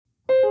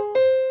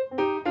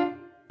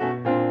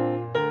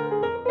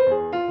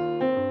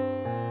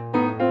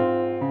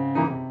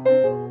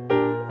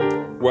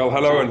Well,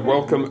 hello and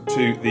welcome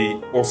to the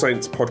All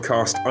Saints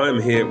podcast. I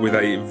am here with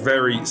a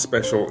very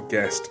special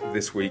guest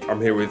this week.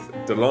 I'm here with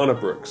Delana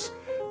Brooks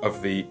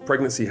of the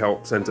Pregnancy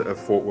Help Center of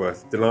Fort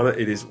Worth. Delana,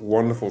 it is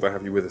wonderful to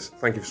have you with us.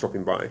 Thank you for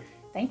stopping by.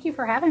 Thank you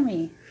for having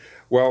me.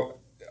 Well,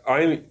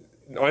 I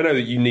know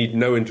that you need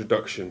no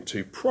introduction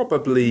to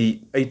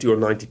probably 80 or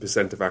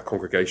 90% of our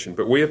congregation,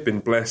 but we have been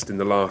blessed in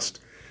the last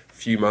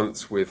few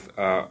months with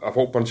a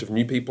whole bunch of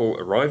new people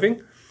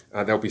arriving.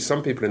 There'll be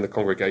some people in the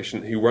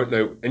congregation who won't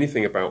know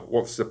anything about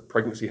what's the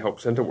Pregnancy Help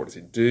Center, what does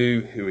it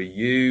do, who are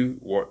you,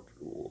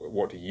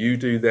 what do you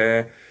do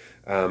there.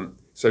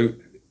 So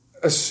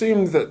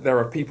assume that there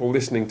are people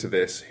listening to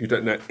this who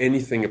don't know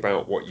anything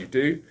about what you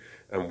do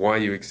and why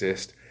you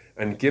exist,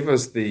 and give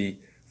us the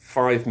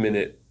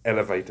 5-minute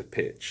elevator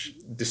pitch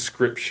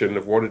description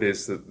of what it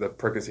is that the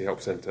Pregnancy Help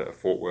Center of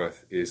Fort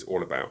Worth is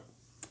all about.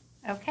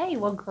 Okay,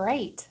 well,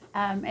 great.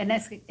 And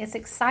it's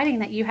exciting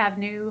that you have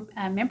new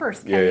members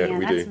coming in.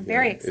 That's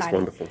very exciting. It's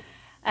wonderful.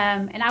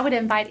 And I would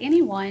invite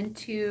anyone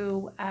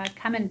to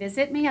come and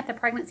visit me at the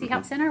Pregnancy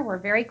Help Center. We're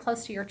very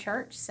close to your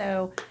church.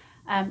 So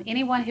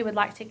anyone who would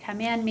like to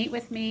come in, meet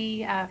with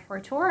me for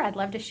a tour, I'd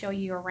love to show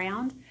you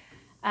around.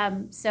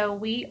 So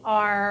we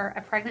are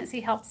a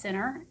pregnancy help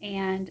center,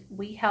 and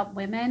we help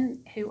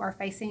women who are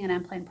facing an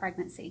unplanned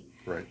pregnancy.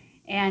 Right.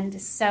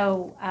 And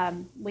so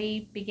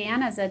we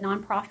began as a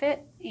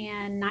nonprofit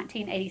in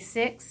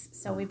 1986,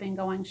 so we've been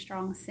going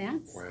strong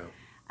since.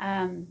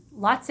 Wow.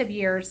 Lots of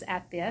years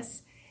at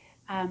this,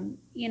 and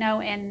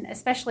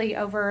especially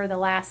over the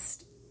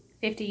last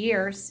 50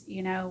 years,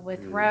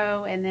 with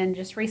Roe, and then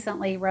just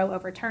recently Roe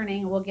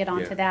overturning. We'll get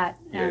on to that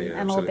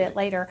a little bit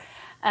later.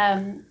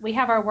 We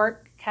have our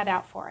work cut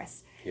out for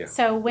us. Yeah.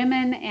 So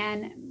women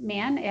and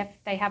men, if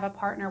they have a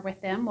partner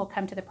with them, will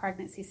come to the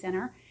pregnancy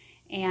center.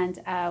 And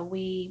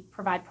we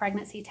provide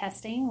pregnancy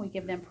testing. We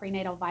give them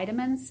prenatal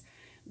vitamins.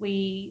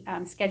 We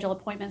schedule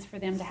appointments for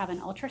them to have an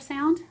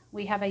ultrasound.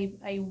 We have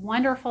a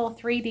wonderful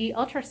 3D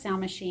ultrasound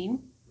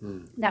machine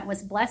that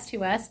was blessed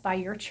to us by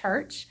your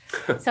church.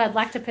 So I'd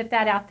like to put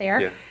that out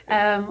there.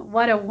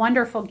 What a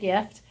wonderful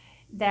gift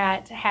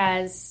that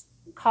has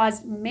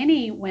caused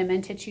many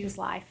women to choose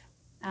life.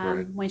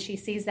 When she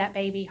sees that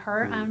baby,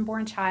 her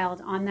unborn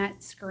child on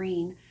that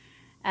screen,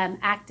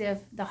 active,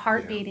 the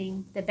heart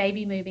beating, the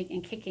baby moving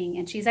and kicking,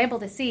 and she's able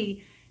to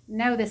see,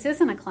 no, this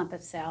isn't a clump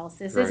of cells.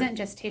 This isn't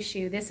just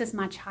tissue. This is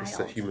my child. It's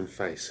a human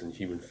face and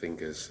human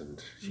fingers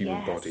and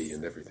human body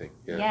and everything.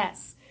 Yeah.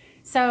 Yes.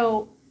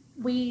 So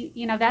we,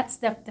 that's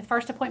the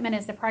first appointment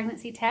is the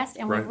pregnancy test,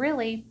 and we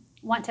really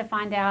want to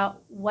find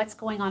out what's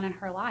going on in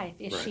her life.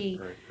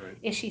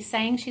 Is she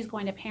saying she's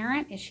going to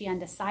parent? Is she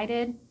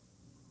undecided?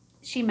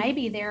 She may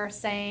be there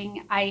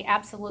saying, I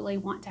absolutely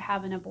want to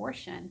have an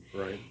abortion.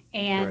 Right.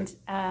 And,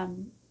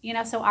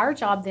 so our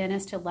job then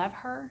is to love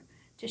her,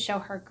 to show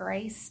her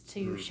grace,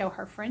 to show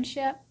her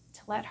friendship,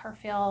 to let her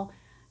feel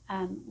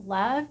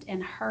loved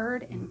and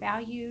heard and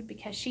valued,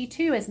 because she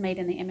too is made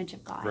in the image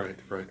of God.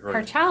 Right.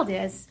 Her child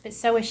is, but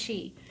so is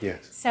she.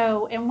 Yes.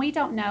 So, and we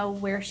don't know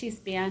where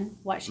she's been,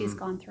 what she's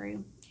gone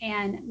through.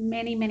 And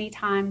many, many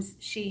times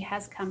she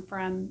has come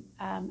from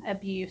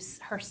abuse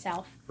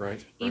herself,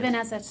 even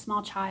as a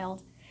small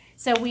child.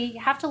 So we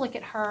have to look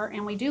at her,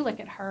 and we do look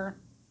at her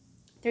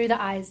through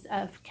the eyes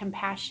of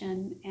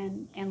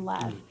compassion and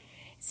love.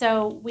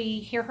 So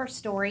we hear her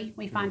story.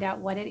 We find out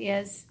what it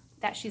is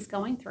that she's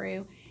going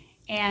through.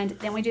 And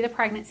then we do the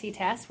pregnancy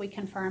test. We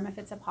confirm if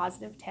it's a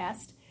positive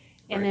test.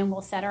 And then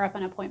we'll set her up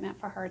an appointment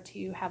for her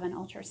to have an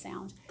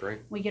ultrasound.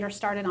 Great. We get her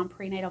started on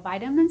prenatal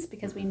vitamins,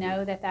 because we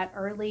know that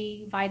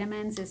early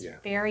vitamins is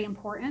very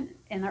important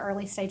in the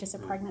early stages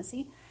of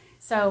pregnancy.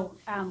 So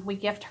we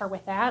gift her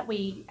with that.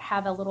 We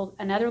have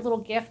another little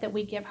gift that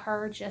we give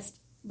her, just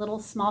little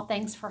small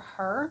things for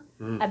her,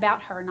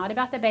 about her, not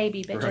about the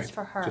baby, but just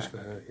for her. Just for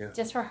her, yeah.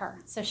 Just for her.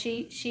 So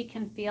she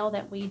can feel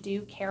that we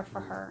do care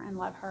for her and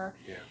love her.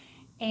 Yeah.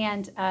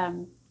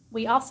 And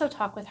we also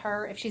talk with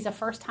her. If she's a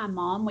first-time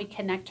mom, we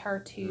connect her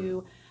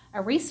to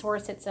a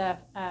resource. It's a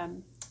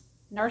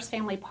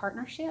nurse-family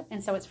partnership,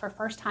 and so it's for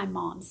first-time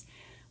moms,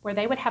 where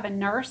they would have a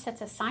nurse that's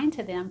assigned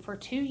to them for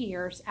 2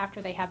 years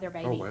after they have their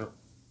baby. Oh, wow.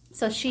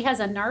 So she has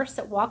a nurse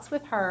that walks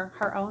with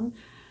her own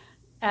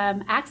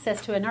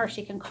access to a nurse.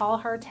 She can call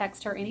her,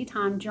 text her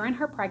anytime during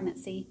her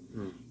pregnancy,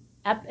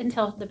 up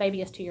until the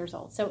baby is 2 years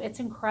old. So it's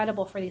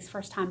incredible for these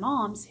first-time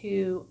moms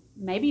who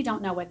maybe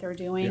don't know what they're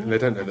doing. Yeah, and they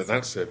don't know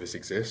that service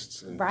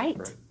exists.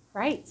 Right.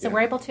 So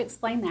we're able to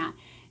explain that.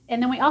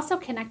 And then we also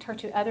connect her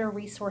to other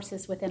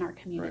resources within our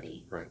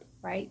community.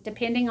 Right.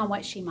 Depending on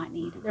what she might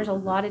need. There's a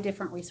lot of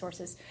different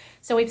resources.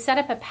 So we've set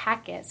up a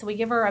packet. So we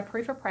give her a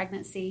proof of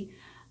pregnancy,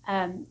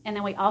 and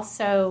then we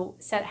also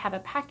have a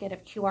packet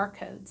of QR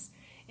codes.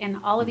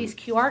 And all of these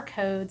QR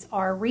codes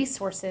are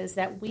resources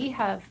that we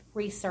have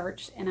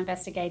researched and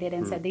investigated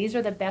and said these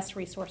are the best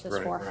resources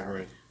for her.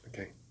 Right.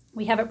 Okay.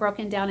 We have it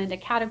broken down into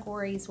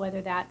categories,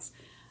 whether that's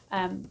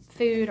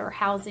food or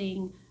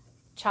housing,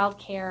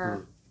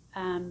 childcare,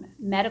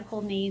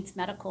 medical needs,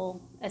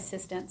 medical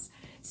assistance.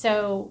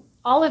 So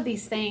all of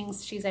these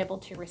things she's able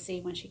to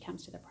receive when she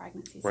comes to the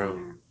pregnancy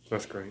center.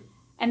 That's great.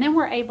 And then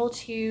we're able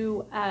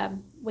to,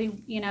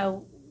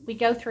 we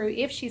go through,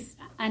 if she's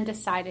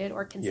undecided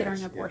or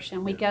considering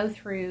abortion, we go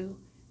through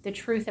the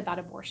truth about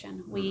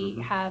abortion.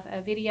 We have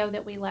a video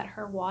that we let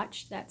her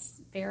watch that's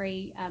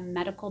very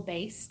medical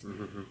based.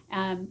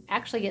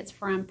 Actually, it's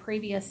from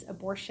previous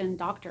abortion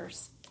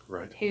doctors.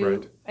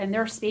 And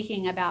they're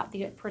speaking about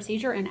the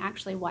procedure and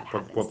actually what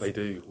happens. What they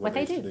do. What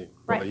they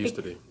used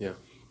to do. Yeah.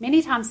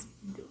 Many times,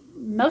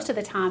 most of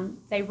the time,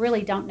 they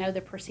really don't know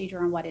the procedure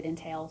and what it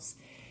entails.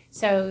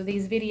 So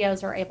these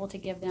videos are able to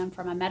give them,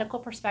 from a medical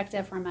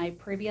perspective, from a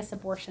previous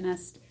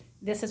abortionist,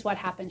 this is what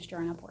happens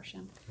during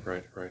abortion.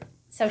 Right.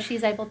 So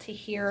she's able to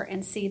hear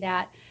and see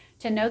that,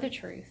 to know the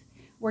truth.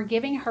 We're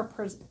giving her,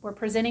 we're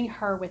presenting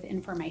her with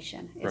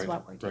information is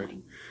what we're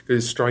doing.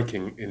 It's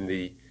striking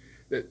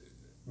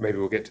maybe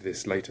we'll get to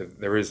this later,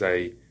 there is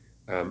a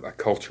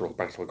cultural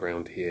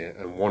battleground here,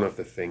 and one of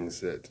the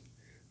things that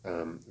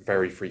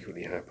very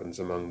frequently happens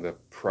among the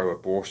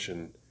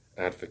pro-abortion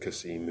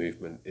advocacy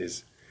movement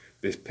is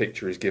this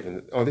picture is given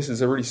that, this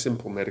is a really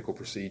simple medical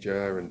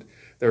procedure and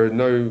there are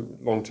no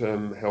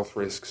long-term health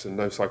risks and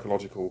no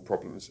psychological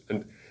problems.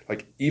 And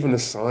even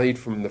aside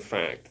from the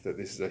fact that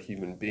this is a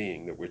human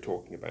being that we're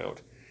talking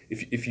about,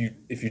 if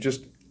you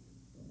just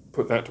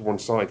put that to one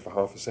side for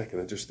half a second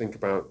and just think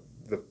about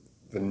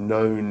the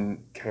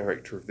known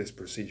character of this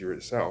procedure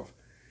itself,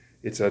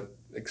 it's an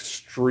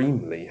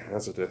extremely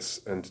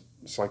hazardous and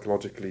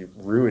psychologically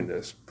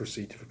ruinous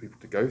procedure for people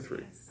to go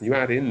through. Yes. You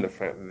add in the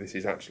fact that this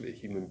is actually a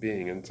human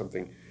being and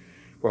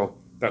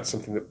that's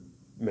something that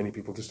many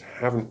people just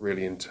haven't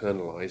really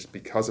internalized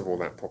because of all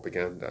that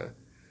propaganda.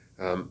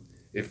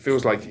 It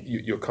feels like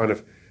you're kind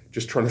of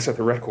just trying to set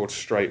the record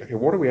straight. Okay,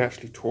 what are we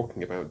actually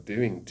talking about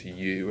doing to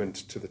you and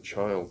to the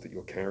child that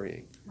you're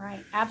carrying?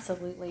 Right,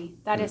 absolutely.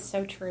 That is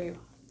so true.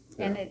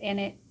 Yeah.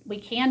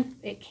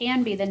 It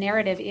can be, the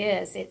narrative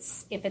is,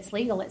 if it's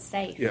legal, it's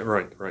safe. Yeah,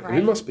 right. And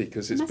it must be,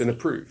 because it's been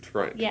approved,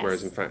 right? Yes.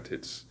 Whereas in fact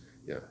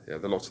there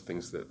are lots of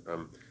things that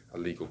are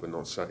legal but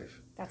not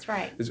safe. That's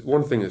right. There's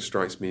one thing that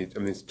strikes me,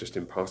 it's just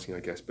in passing, I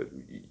guess, but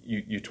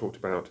you talked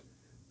about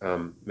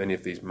many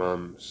of these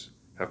mums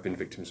have been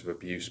victims of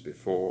abuse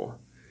before.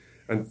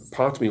 And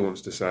part of me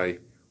wants to say,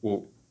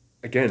 well,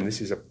 again, this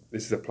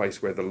is a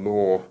place where the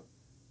law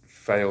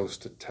fails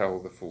to tell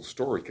the full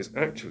story, because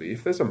actually,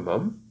 if there's a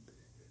mum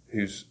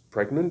who's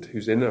pregnant,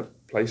 who's in a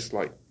place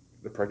like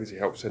the Pregnancy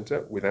Help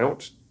Centre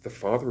without the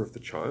father of the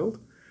child,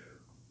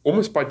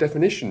 almost by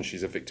definition,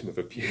 she's a victim of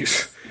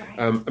abuse.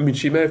 Right.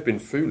 She may have been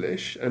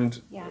foolish,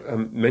 and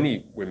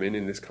many women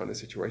in this kind of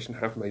situation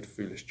have made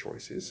foolish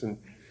choices, and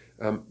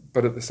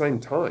but at the same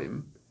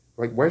time,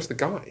 where's the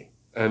guy?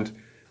 And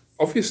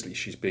obviously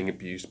she's being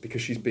abused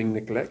because she's being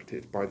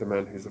neglected by the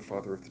man who's the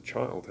father of the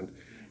child,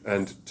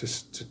 and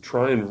to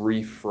try and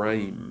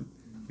reframe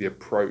the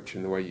approach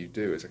in the way you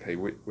do is, okay,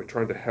 we're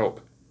trying to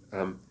help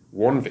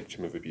one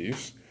victim of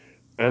abuse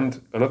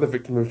and another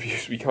victim of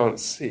abuse we can't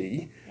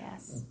see.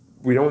 Yes.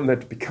 We don't want there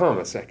to become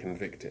a second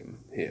victim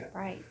here.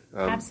 Right,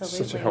 absolutely.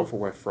 Such a helpful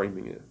way of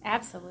framing it.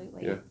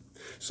 Absolutely. Yeah.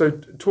 So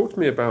talk to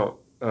me about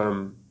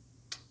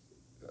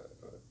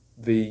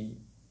the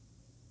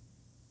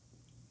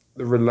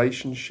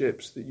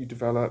relationships that you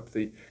develop,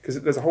 because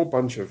there's a whole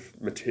bunch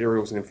of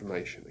materials and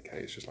information,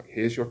 okay? It's just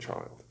here's your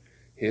child,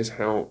 here's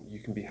how you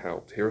can be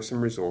helped, here are some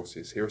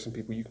resources, here are some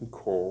people you can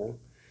call.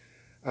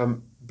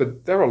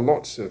 But there are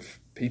lots of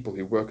people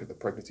who work at the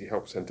Pregnancy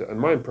Help Centre, and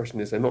my impression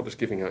is they're not just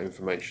giving out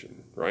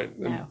information, right?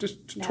 No.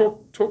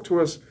 Talk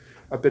to us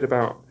a bit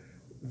about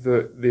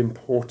the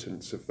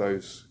importance of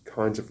those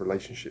kinds of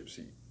relationships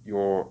that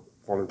your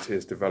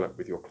volunteers develop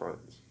with your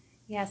clients.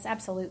 Yes,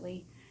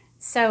 absolutely.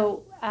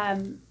 So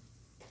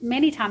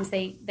many times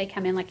they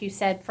come in, like you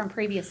said, from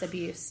previous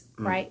abuse,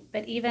 right?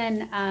 But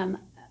even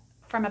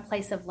from a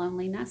place of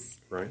loneliness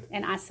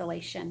and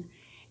isolation.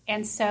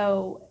 And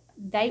so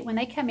when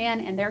they come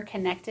in and they're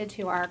connected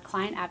to our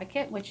client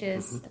advocate, which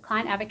is the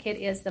client advocate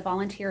is the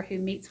volunteer who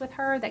meets with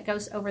her that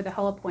goes over the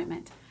whole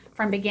appointment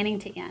from beginning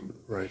to end.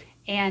 Right.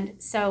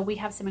 And so we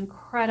have some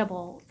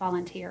incredible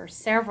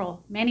volunteers,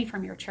 many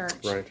from your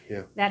church,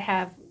 that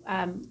have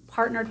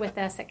partnered with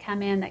us, that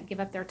come in, that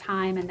give up their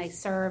time and they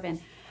serve,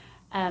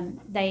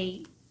 and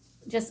they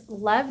just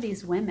love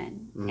these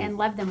women and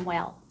love them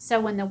well. So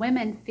when the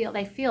women feel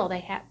they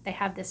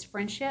have this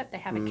friendship, they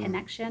have a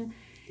connection,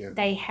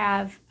 they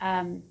have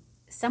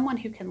someone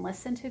who can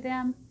listen to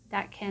them,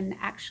 that can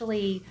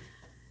actually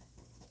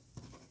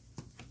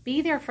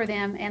be there for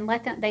them and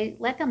let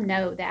them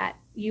know that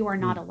you are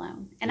not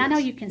alone. And I know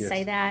you can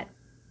say that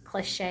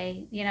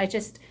cliche,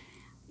 just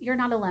you're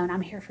not alone.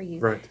 I'm here for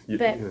you. Right.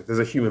 But there's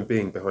a human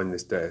being behind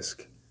this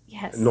desk.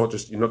 Yes.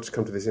 You're not just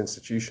come to this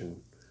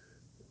institution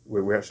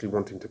where we're actually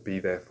wanting to be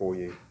there for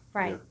you.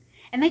 Right. Yeah.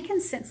 And they can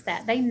sense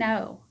that. They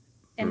know.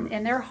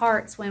 In their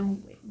hearts,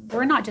 when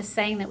we're not just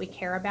saying that we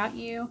care about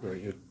you,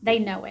 they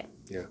know it.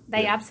 Yeah.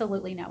 They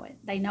absolutely know it.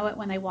 They know it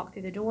when they walk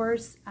through the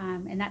doors.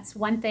 And that's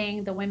one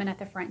thing, the women at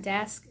the front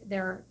desk,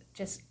 they're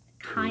just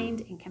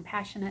kind and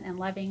compassionate and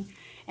loving.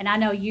 And I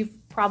know you've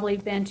probably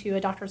been to a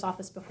doctor's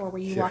office before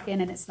where you walk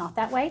in and it's not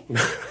that way.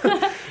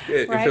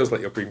 It feels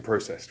like you're being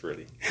processed,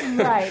 really.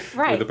 Right.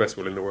 With the best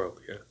will in the world,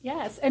 yeah.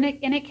 Yes, and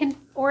it can,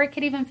 or it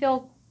could even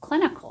feel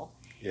clinical.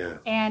 Yeah.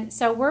 And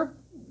so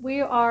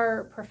we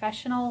are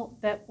professional,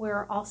 but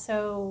we're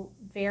also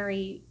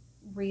very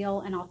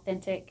real and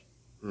authentic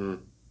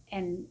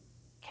and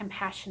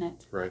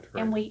compassionate. Right.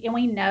 And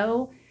we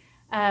know,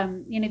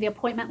 the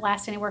appointment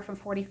lasts anywhere from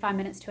 45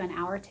 minutes to an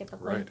hour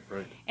typically.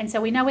 Right. And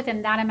so we know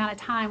within that amount of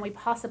time, we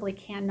possibly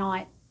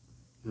cannot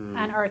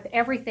unearth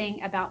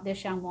everything about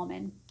this young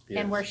woman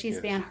and where she's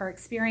been, her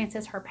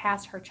experiences, her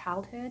past, her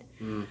childhood.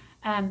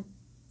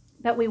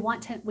 But we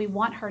want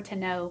her to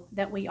know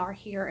that we are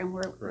here and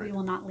we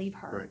will not leave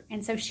her. Right.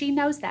 And so she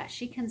knows that.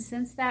 She can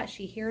sense that.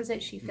 She hears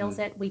it. She feels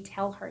it. We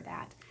tell her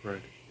that.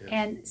 Right. Yes.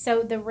 And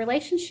so the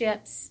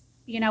relationships,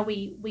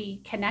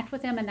 we connect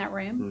with them in that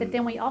room, but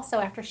then we also,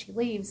 after she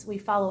leaves, we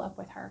follow up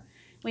with her.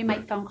 We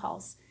make phone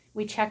calls.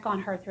 We check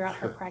on her throughout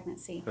her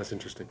pregnancy. That's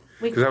interesting.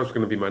 Because that was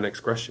going to be my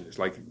next question. It's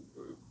like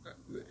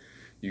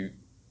you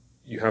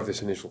have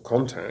this initial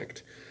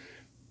contact.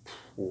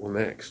 What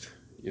next?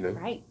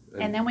 Right.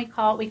 And then we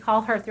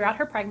call her throughout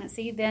her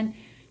pregnancy. Then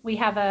we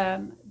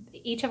have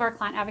each of our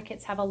client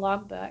advocates have a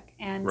logbook,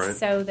 and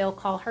so they'll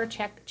call her,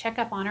 check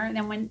up on her, and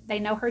then when they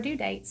know her due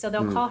date, so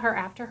they'll call her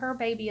after her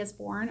baby is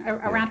born,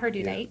 around her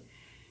due date,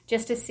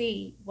 just to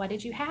see, what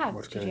did you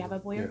have? Did you have a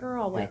boy or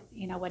girl?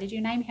 What did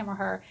you name him or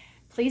her?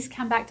 Please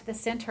come back to the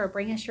center.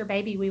 Bring us your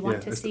baby. We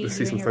want to see you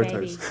and your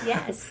photos. baby.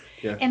 Yes.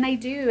 And they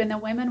do, and the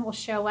women will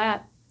show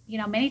up,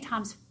 many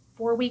times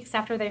 4 weeks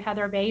after they've had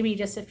their baby,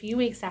 just a few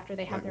weeks after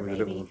they have their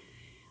baby.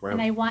 Wow. And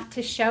they want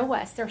to show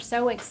us. They're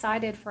so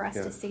excited for us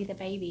to see the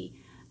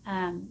baby.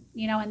 And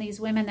these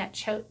women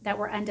that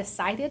were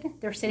undecided,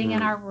 they're sitting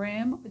in our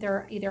room.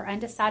 They're either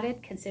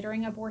undecided,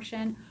 considering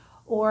abortion,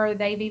 or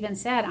they've even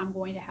said, I'm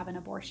going to have an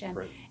abortion.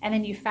 Right. And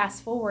then you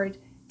fast forward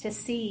to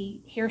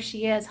see, here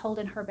she is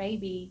holding her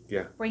baby,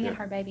 bringing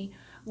her baby.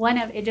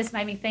 It just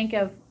made me think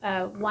of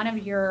one of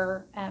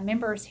your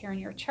members here in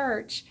your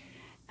church.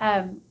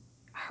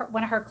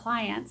 One of her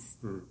clients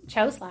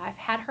chose life,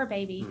 had her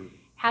baby,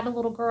 had a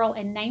little girl,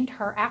 and named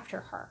her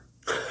after her.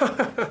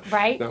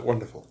 Right? Isn't that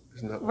wonderful?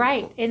 Isn't that wonderful?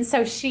 Right. And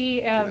so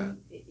she, I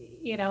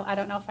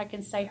don't know if I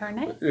can say her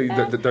name.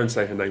 Don't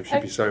say her name.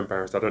 She'd be so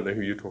embarrassed. I don't know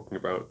who you're talking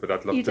about, but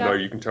I'd love to know.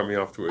 You can tell me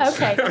afterwards.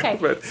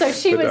 Okay. So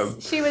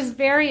she was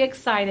very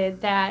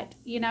excited that,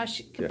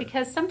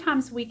 because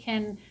sometimes we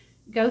can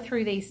go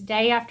through these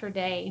day after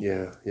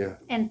day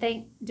and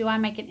think, do I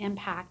make an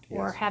impact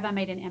or have I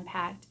made an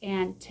impact?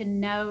 And to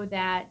know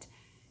that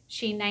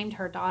she named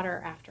her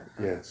daughter after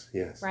her.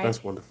 Yes. Right?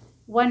 That's wonderful.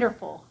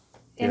 Wonderful.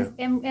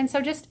 And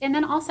so and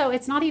then also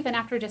it's not even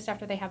after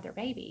they have their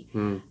baby.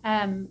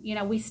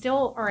 We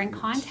still are in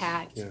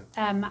contact.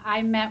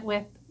 I met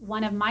with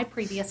one of my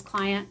previous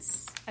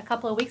clients a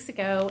couple of weeks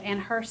ago, and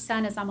her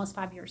son is almost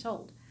 5 years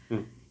old.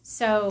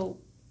 So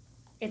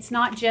it's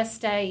not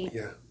just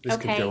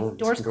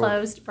doors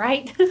closed,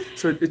 right?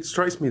 So it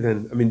strikes me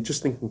then,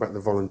 just thinking about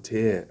the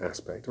volunteer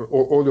aspect,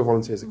 all your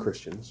volunteers are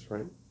Christians,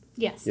 right?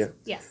 Yes. Yeah.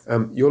 Yes.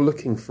 You're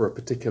looking for a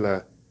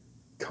particular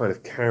kind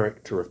of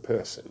character of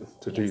person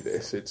to do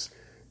this.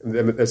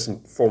 There's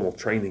some formal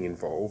training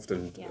involved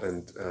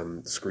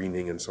and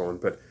screening and so on,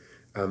 but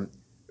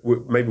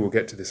maybe we'll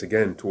get to this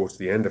again towards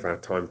the end of our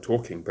time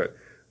talking. But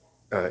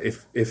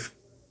if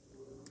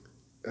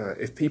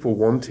people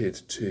wanted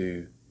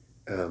to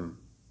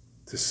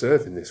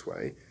serve in this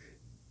way,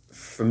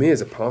 for me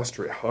as a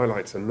pastor, it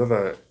highlights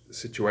another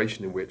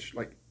situation in which,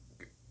 like,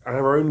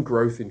 our own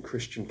growth in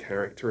Christian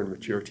character and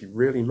maturity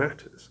really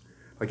matters.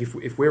 Like,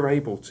 if we're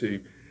able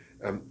to,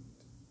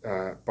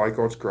 by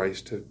God's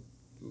grace, to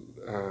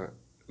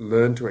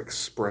learn to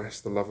express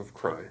the love of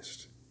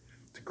Christ,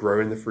 to grow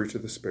in the fruit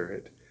of the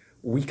Spirit,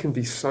 we can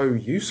be so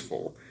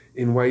useful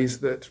in ways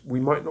that we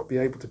might not be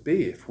able to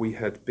be if we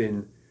had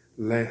been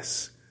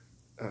less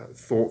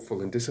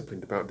thoughtful and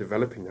disciplined about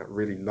developing that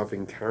really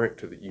loving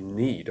character that you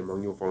need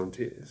among your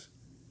volunteers.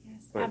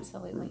 Yes,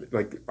 absolutely.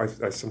 Like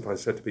I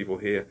sometimes said to people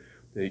here,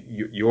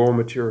 your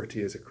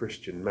maturity as a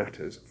Christian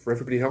matters for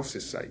everybody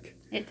else's sake.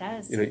 It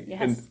does.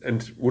 Yes.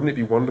 And wouldn't it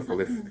be wonderful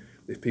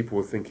if people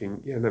were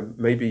thinking,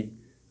 maybe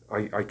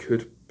I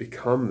could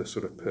become the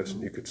sort of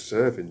person who could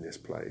serve in this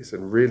place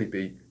and really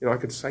be, I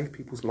could save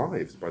people's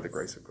lives by the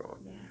grace of God.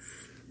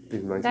 Yes.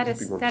 That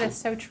is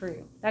so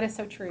true. That is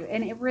so true.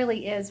 And it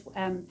really is,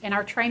 and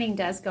our training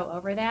does go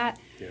over that.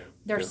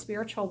 Their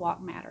spiritual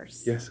walk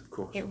matters. Yes, of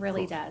course. It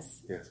really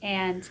does. Yes.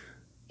 And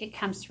it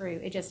comes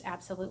through. It just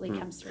absolutely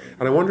comes through.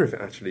 And I wonder if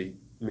it actually,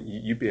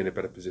 you'd be in a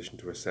better position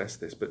to assess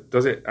this, but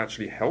does it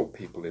actually help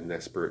people in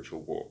their spiritual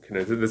walk?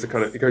 There's a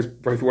kind of, it goes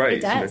both ways.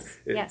 It does,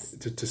 yes.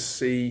 To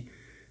see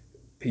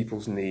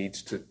people's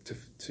needs,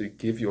 to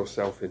give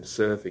yourself in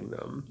serving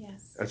them,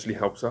 actually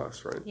helps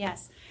us, right?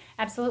 Yes,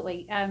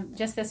 absolutely.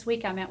 Just this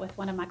week I met with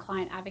one of my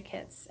client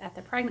advocates at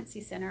the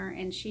pregnancy center,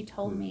 and she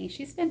told me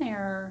she's been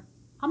there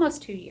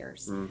almost 2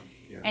 years.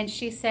 And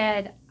she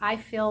said, I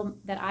feel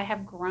that I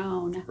have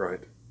grown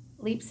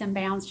leaps and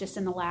bounds just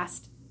in the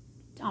last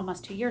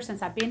almost 2 years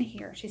since I've been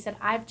here. She said,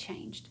 I've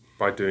changed.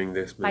 By doing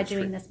this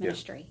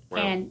ministry. Yeah.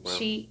 Wow. And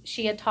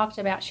she had talked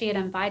about, she had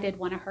invited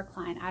one of her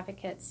client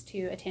advocates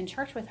to attend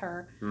church with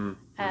her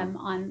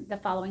on the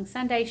following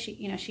Sunday.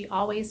 She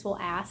always will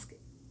ask,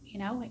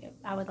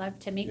 I would love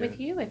to meet with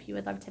you if you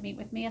would love to meet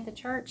with me at the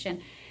church.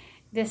 And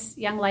this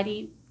young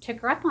lady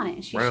took her up on it,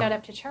 and she showed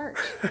up to church.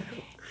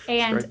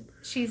 And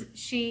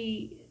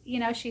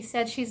she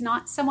said she's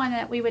not someone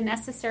that we would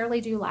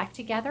necessarily do life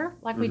together.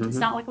 Like it's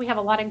not like we have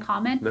a lot in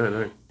common.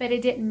 No. But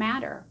it didn't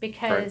matter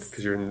because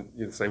you're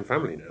the same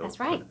family now. That's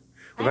right.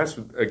 Well,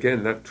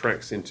 that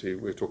tracks into,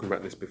 we were talking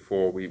about this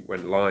before we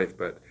went live,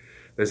 but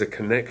there's a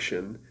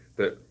connection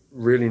that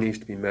really needs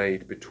to be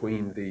made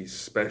between these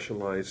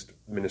specialized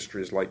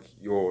ministries like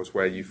yours,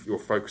 where you're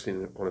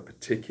focusing on a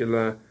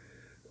particular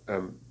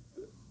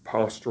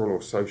pastoral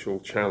or social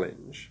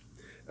challenge.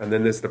 And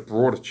then there's the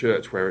broader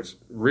church where it's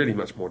really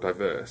much more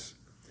diverse.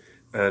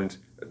 And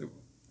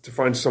to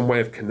find some way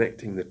of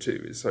connecting the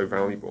two is so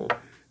valuable.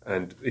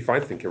 And if I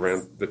think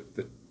around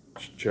the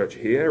church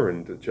here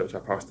and the church I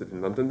pastored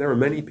in London, there are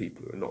many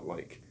people who are not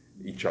like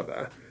each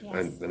other,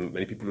 and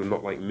many people who are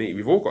not like me.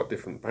 We've all got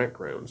different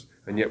backgrounds,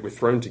 and yet we're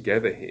thrown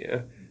together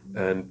here,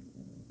 and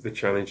the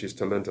challenge is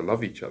to learn to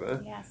love each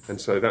other. Yes. And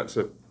so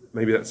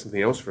maybe that's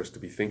something else for us to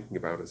be thinking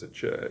about as a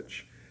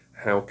church.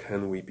 How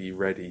can we be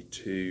ready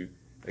to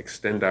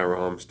extend our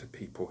arms to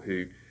people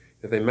who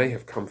they may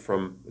have come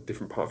from a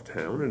different part of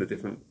town and a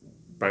different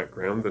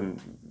background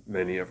than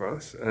many of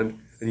us, and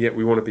yet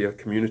we want to be a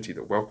community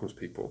that welcomes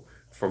people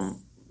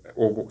from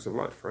all walks of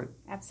life, right?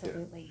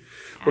 Absolutely.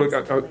 Yeah. Well,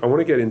 look, I want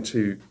to get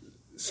into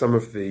some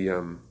of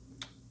the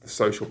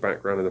social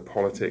background and the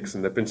politics,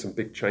 and there have been some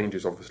big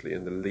changes, obviously,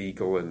 in the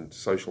legal and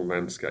social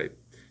landscape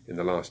in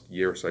the last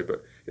year or so.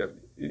 But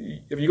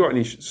have you got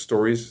any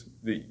stories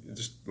that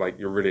just like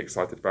you're really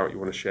excited about, you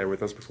want to share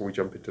with us before we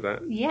jump into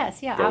that?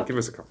 Yes, yeah. Go on, give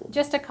us a couple.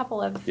 Just a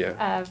couple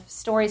of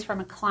stories from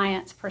a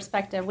client's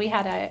perspective. We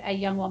had a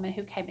young woman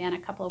who came in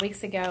a couple of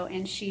weeks ago,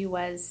 and she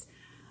was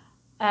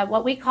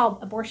what we call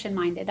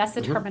abortion-minded. That's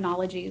the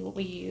terminology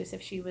we use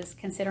if she was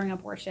considering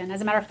abortion.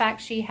 As a matter of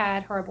fact, she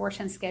had her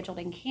abortion scheduled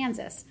in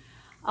Kansas.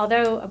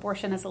 Although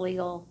abortion is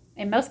illegal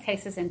in most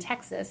cases in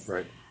Texas,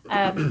 right.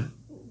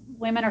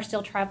 Women are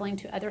still traveling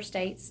to other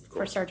states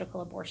for surgical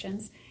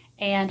abortions,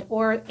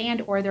 or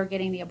they're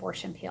getting the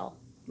abortion pill.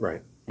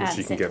 Right, which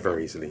you can get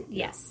very easily.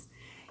 Yes.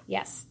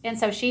 And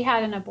so she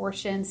had an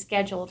abortion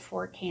scheduled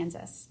for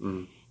Kansas.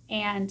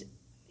 And,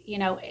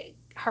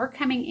 her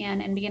coming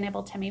in and being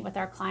able to meet with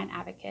our client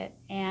advocate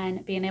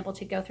and being able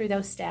to go through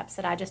those steps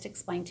that I just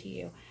explained to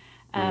you,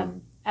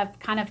 of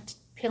kind of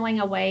peeling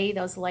away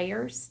those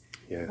layers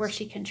where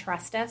she can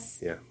trust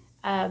us. Yeah.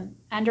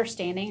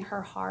 Understanding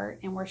her heart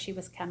and where she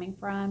was coming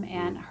from,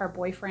 and her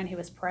boyfriend who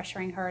was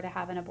pressuring her to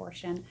have an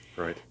abortion.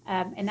 Right.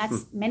 And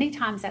that's many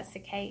times that's the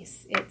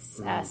case.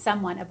 It's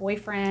someone, a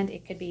boyfriend,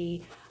 it could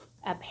be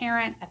a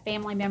parent, a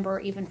family member,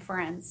 even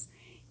friends.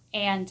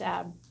 And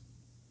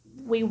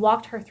we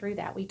walked her through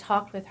that. We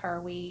talked with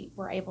her. We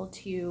were able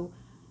to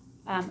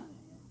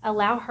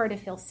allow her to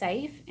feel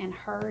safe and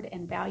heard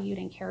and valued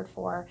and cared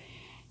for.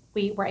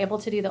 We were able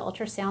to do the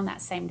ultrasound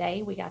that same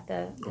day. We got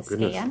the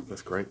scan.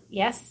 That's great.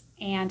 Yes,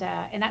 and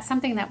that's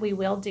something that we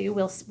will do.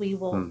 We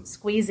will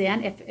squeeze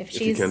in if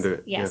she's, you can do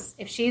it. Yes,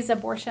 if she's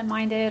abortion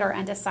minded or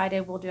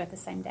undecided, we'll do it the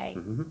same day.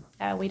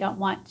 We don't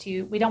want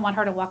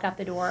her to walk out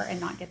the door and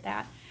not get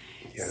that.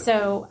 Yeah.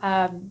 So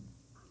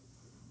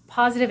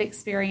positive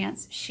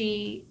experience.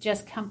 She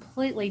just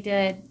completely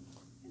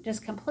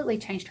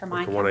changed her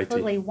mind. Like 180.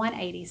 Completely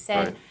 180.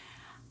 Said. Right.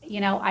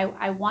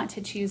 I want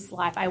to choose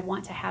life. I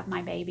want to have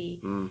my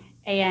baby,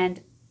 and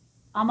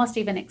almost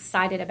even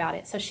excited about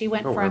it. So she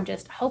went from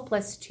just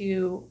hopeless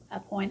to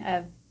a point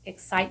of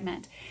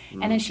excitement.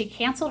 And then she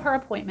canceled her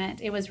appointment.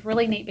 It was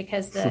really neat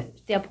because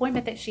the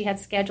appointment that she had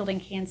scheduled in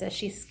Kansas,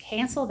 she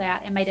canceled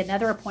that and made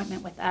another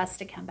appointment with us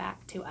to come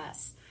back to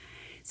us.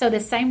 So the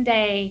same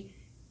day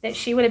that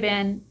she would have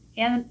been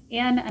in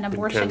an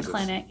abortion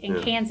clinic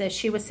in Kansas,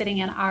 she was sitting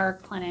in our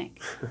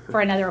clinic for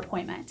another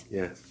appointment.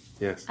 Yes.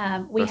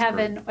 We have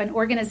an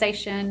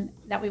organization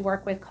that we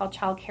work with called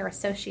Child Care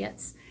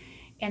Associates.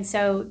 And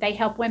so they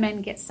help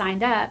women get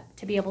signed up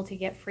to be able to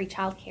get free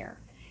child care.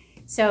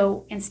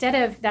 So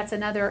that's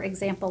another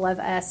example of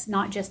us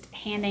not just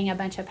handing a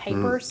bunch of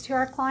papers to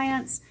our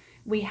clients.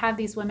 We have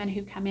these women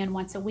who come in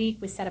once a week.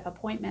 We set up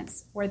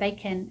appointments where they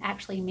can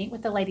actually meet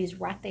with the ladies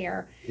right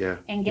there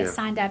and get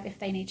signed up if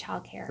they need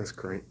child care. That's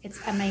great. It's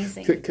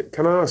amazing.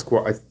 Can I ask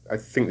what I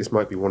think this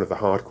might be one of the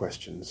hard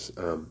questions.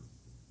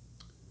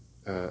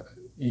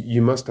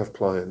 You must have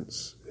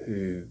clients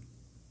who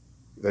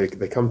they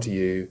come to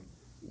you,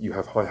 you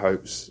have high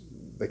hopes,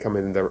 they come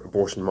in and they're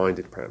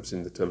abortion-minded, perhaps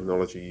in the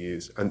terminology you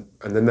use, and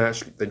then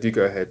they do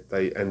go ahead,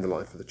 they end the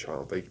life of the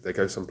child, they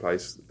go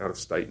someplace out of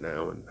state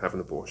now and have an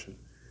abortion.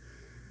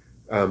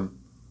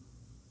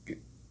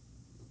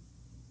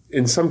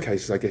 In some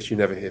cases, I guess you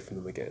never hear from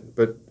them again,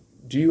 but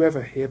do you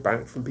ever hear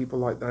back from people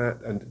like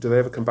that, and do they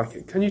ever come back?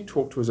 Can you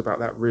talk to us about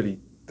that really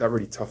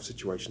really tough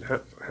situation.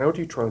 How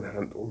do you try and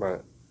handle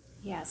that?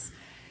 Yes.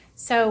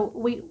 So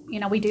we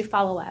do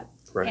follow up,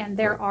 Right, and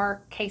there right.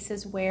 are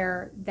cases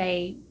where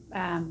they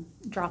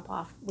drop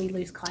off. We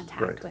lose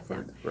contact with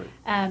them.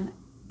 Right.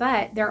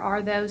 But there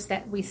are those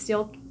that we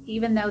still,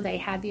 even though they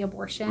had the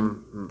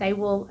abortion, they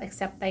will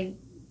accept. They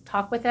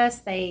talk with us.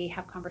 They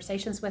have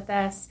conversations with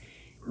us.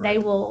 Right. They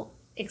will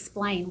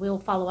explain. We will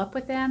follow up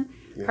with them.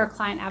 Yeah. Her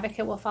client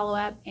advocate will follow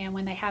up, and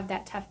when they have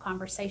that tough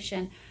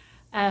conversation,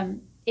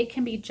 it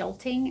can be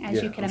jolting,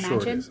 as you can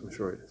imagine. I'm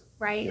sure it is.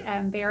 Right?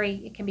 Yeah.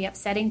 It can be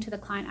upsetting to the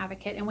client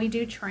advocate, and we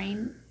do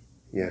train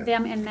Yeah.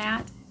 them in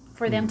that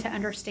for them to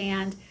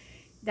understand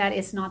that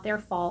it's not their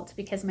fault,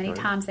 because many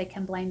times they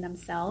can blame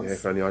themselves. Yeah,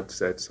 if only I'd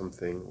said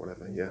something,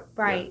 whatever. Yeah.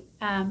 Right.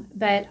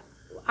 But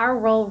our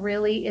role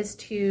really is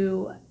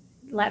to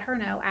let her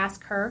know,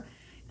 ask her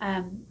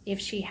if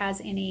she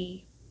has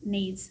any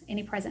needs,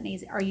 any present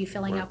needs. Are you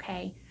feeling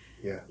okay?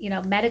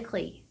 Yeah.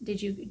 Medically,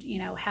 did you,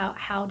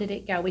 how did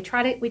it go? We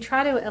try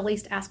to at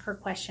least ask her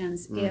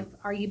questions.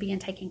 Are you being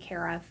taken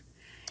care of?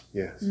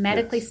 Yes.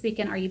 Medically yes.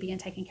 speaking, are you being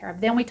taken care of?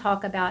 Then we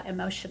talk about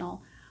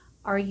emotional.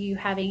 Are you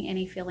having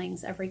any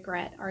feelings of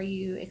regret? Are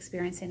you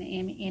experiencing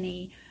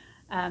any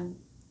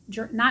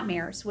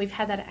nightmares? We've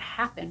had that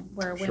happen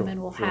where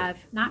women will have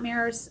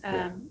nightmares,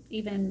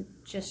 even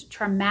just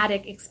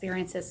traumatic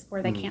experiences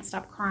where they can't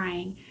stop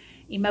crying,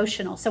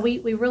 emotional. So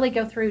we really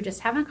go through just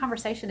having a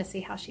conversation to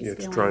see how she's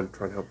feeling. To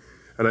try and help.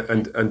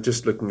 And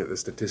just looking at the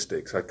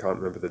statistics, I can't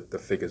remember the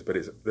figures, but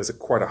there's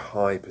quite a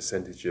high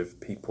percentage of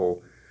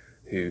people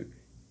who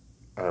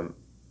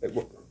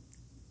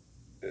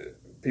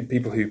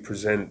people who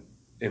present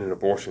in an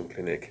abortion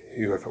clinic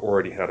who have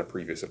already had a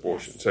previous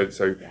abortion. Yes.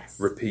 So Yes.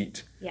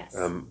 repeat Yes.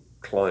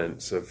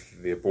 clients of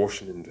the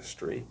abortion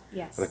industry.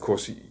 Yes. And of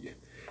course,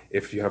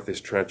 if you have this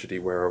tragedy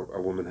where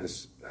a woman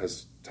has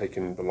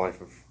taken the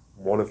life of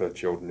one of her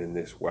children in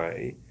this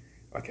way,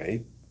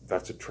 okay,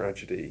 that's a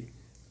tragedy.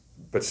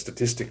 But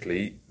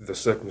statistically, the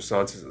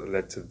circumstances that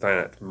led to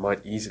that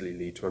might easily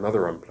lead to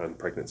another unplanned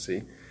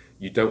pregnancy.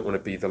 You don't want to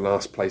be the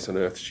last place on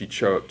earth she'd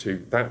show up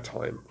to that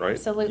time, right?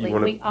 Absolutely. You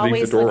want to We leave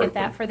always the door look at open.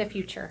 that for the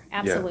future.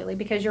 Absolutely.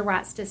 Because you're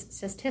right.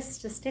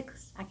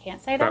 Statistics, I can't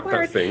say that That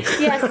word. thing.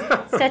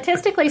 Yes.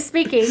 Statistically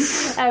speaking,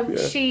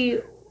 she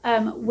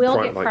will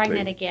Quite get likely.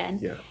 pregnant again.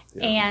 Yeah.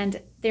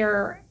 And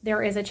there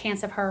is a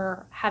chance of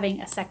her having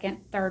a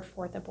second, third,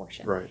 fourth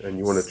abortion. Right, and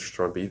you want to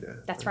try and be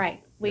there. That's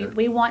right.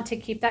 We want to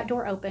keep that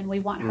door open. We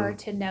want her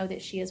to know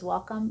that she is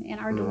welcome in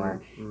our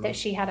door, that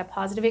she had a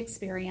positive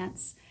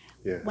experience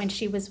when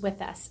she was with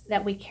us,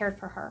 that we cared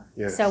for her.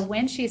 Yes. So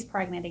when she's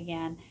pregnant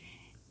again,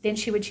 then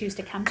she would choose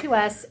to come to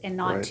us and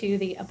not to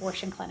the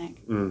abortion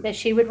clinic. That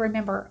she would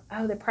remember,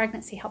 the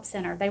Pregnancy Help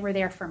Center, they were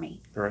there for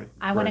me. Right.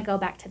 I want to go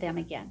back to them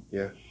again.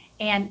 Yeah.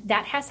 And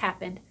that has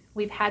happened.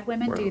 We've had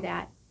women do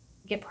that,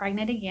 get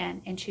pregnant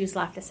again, and choose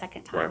life the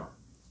second time.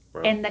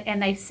 Wow.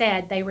 And they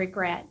said they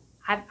regret.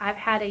 I've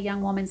had a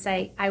young woman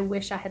say, I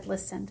wish I had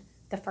listened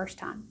the first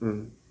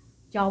time.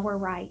 Y'all were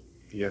right.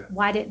 Yeah.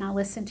 Why didn't I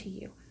listen to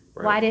you?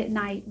 Right.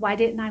 Why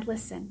didn't I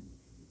listen?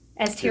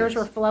 As tears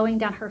were flowing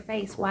down her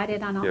face, why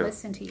did I not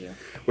listen to you?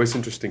 Well, it's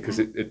interesting because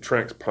it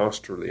tracks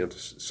pastorally onto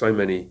so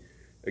many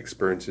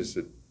experiences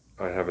that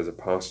I have as a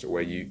pastor,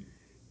 where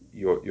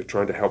you're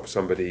trying to help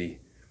somebody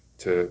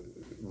to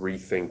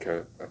rethink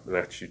an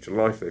attitude to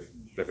life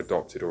they've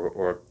adopted,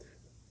 or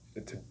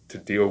to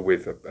deal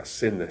with a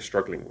sin they're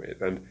struggling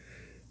with,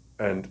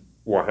 and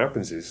what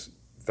happens is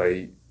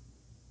they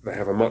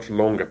have a much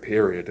longer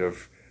period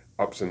of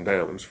ups and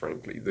downs,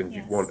 frankly, than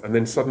you'd want. And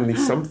then suddenly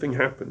something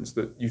happens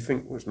that you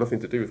think was nothing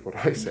to do with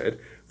what I said,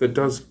 that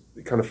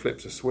it kind of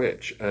flips a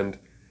switch, and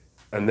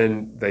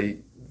then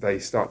they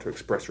start to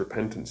express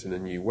repentance in a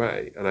new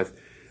way. And I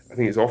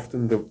think it's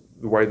often the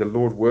way the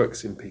Lord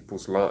works in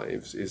people's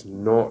lives is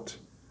not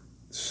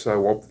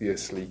so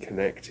obviously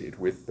connected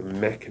with the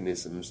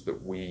mechanisms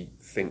that we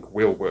think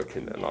will work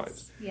in their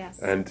lives. Yes.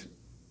 And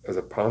as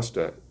a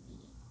pastor,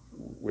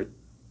 we're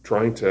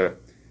trying to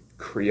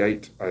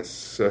create a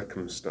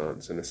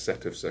circumstance and a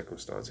set of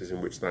circumstances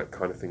in which that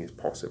kind of thing is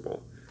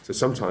possible. So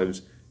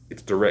sometimes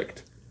it's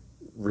direct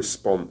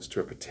response to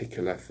a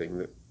particular thing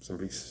that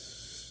somebody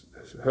has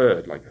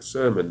heard, like a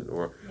sermon,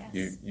 or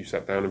you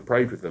sat down and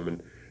prayed with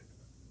them,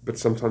 but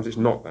sometimes it's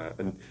not that,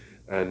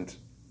 and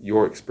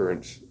your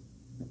experience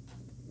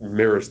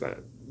mirrors that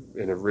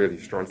in a really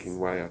striking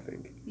way, I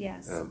think.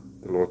 Yes.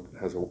 The Lord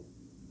has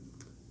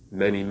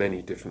many,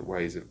 many different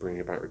ways of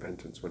bringing about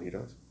repentance when he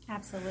does.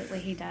 Absolutely,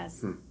 he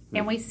does.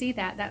 And we see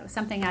that. That was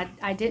something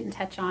I didn't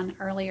touch on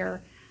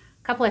earlier.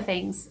 A couple of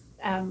things.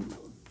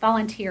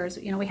 Volunteers,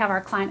 we have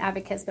our client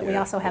advocates, but we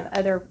also have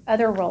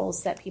other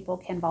roles that people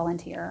can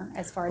volunteer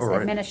as far as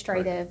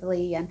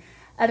administratively and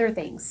other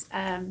things.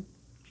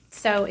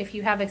 So if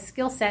you have a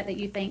skill set that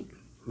you think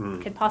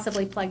could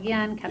possibly plug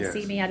in, come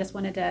see me. I just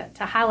wanted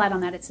to highlight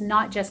on that. It's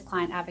not just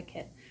client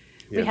advocate.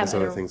 Yeah, there's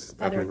other things,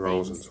 admin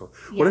roles and so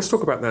on. Well, let's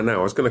talk about that now.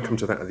 I was going to come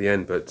to that at the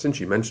end, but since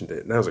you mentioned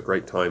it, now's a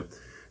great time.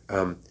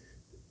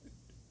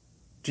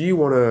 Do you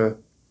want to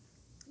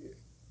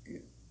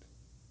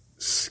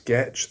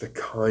sketch the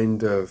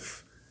kind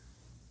of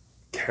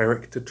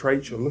character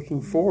traits you're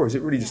looking for? Or is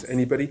it really just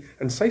anybody?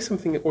 And say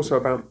something also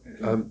about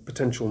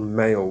potential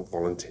male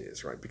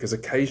volunteers, right? Because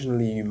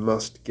occasionally you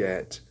must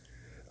get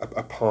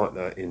a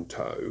partner in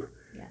tow,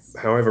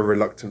 however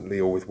reluctantly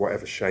or with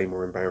whatever shame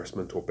or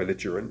embarrassment or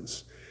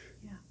belligerence.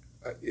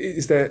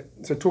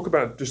 So talk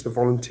about just the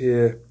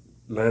volunteer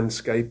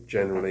landscape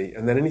generally,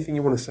 and then anything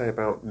you want to say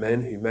about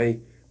men who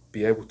may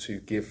be able to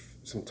give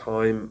some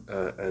time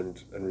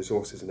and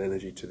resources and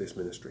energy to this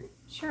ministry.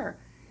 Sure.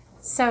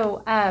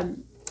 So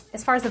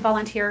as far as the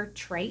volunteer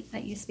trait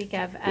that you speak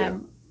of,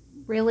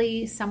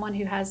 really someone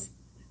who has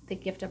the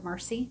gift of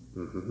mercy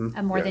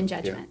more than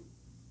judgment,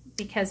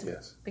 because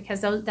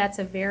that's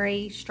a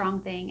very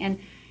strong thing.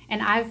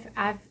 And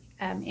I've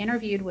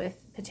interviewed with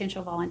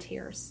potential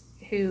volunteers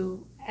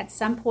who at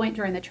some point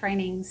during the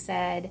training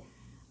said,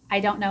 I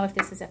don't know if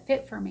this is a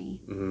fit for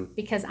me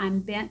because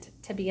I'm bent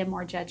to be a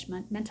more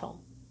judgmental.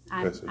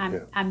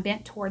 I'm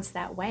bent towards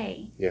that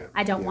way.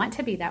 I don't want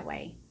to be that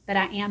way, but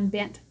I am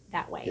bent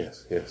that way.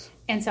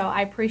 And so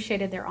I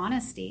appreciated their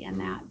honesty in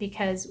that,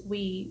 because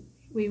we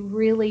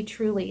really,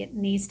 truly, it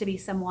needs to be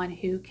someone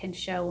who can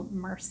show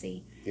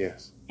mercy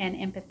and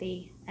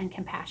empathy and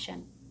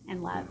compassion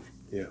and love.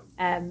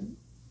 And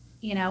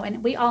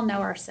we all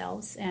know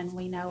ourselves, and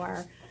we know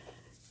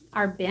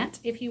our bent,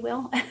 if you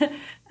will,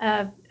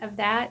 of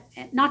that.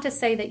 Not to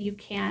say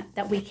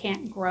that we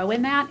can't grow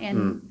in that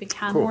and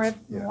become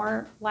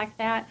more like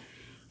that.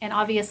 And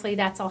obviously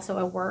that's also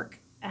a work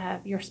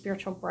of your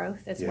spiritual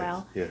growth as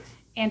well.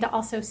 And to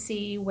also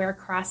see where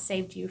Christ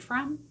saved you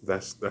from.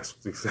 That's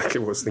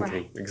exactly what I was thinking.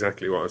 Right.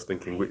 Exactly what I was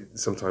thinking.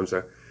 Sometimes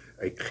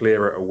a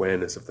clearer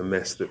awareness of the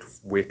mess that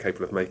we're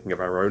capable of making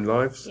of our own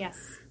lives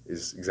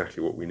is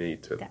exactly what we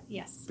need to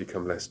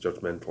become less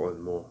judgmental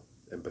and more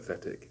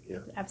empathetic.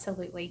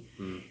 Absolutely.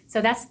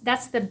 So that's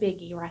the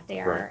biggie right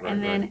there.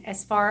 And then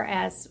as far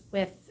as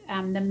with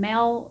the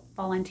male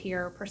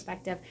volunteer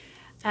perspective,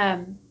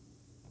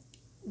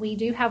 we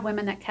do have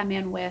women that come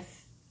in with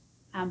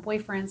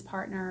boyfriends,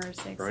 partners,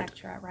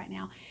 etc. right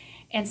now.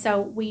 And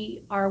so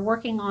we are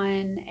working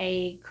on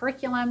a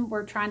curriculum.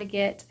 We're trying to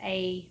get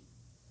a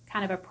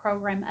kind of a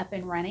program up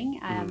and running.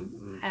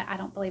 I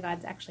don't believe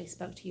I'd actually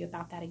spoke to you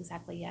about that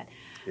exactly yet.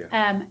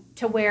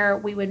 To where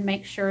we would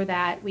make sure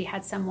that we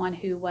had someone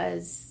who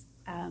was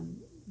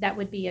that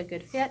would be a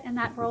good fit in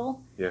that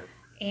role,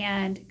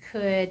 and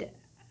could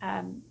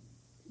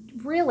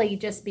really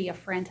just be a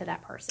friend to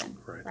that person,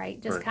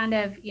 right? Just kind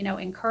of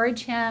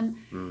encourage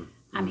him.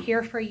 I'm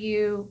here for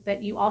you,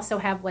 but you also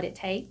have what it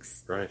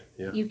takes.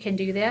 You can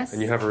do this,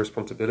 and you have a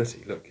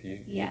responsibility. Look,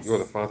 you're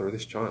the father of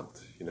this child.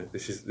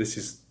 This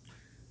is.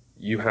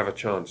 You have a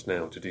chance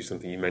now to do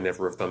something you may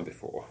never have done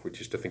before,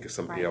 which is to think of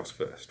somebody else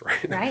first,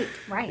 right?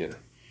 Right.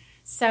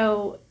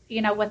 So,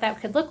 what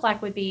that could look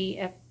like would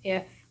be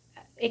if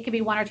it could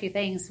be one or two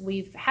things.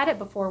 We've had it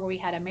before where we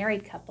had a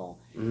married couple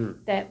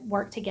that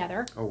worked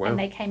together, and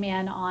they came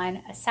in on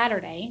a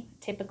Saturday,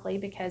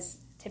 because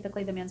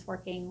typically the man's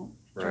working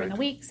during the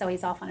week, so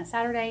he's off on a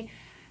Saturday.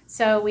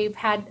 So we've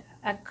had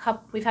a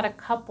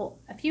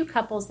few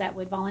couples that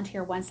would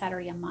volunteer one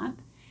Saturday a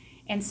month.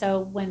 And so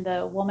when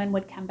the woman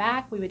would come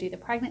back, we would do the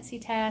pregnancy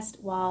test.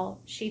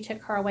 While she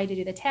took her away to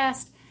do the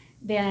test,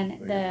 then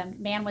the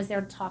man was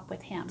there to talk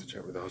with him. To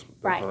chat with the husband,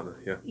 the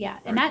partner,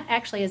 And that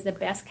actually is the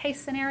best case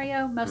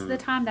scenario most of the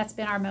time. That's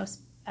been our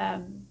most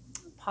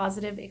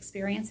positive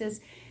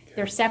experiences.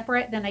 They're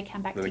separate, then they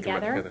come back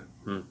together.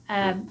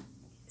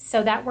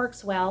 So that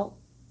works well.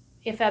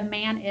 If a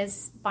man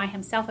is by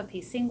himself, if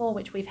he's single,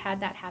 which we've had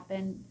that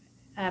happen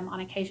on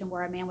occasion,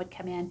 where a man would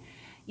come in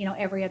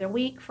every other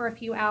week for a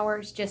few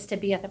hours just to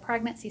be at the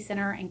pregnancy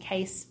center in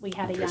case we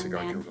had a young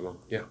man. Comes along.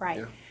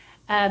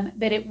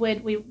 But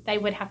they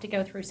would have to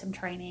go through some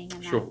training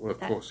and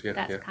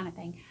that kind of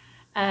thing.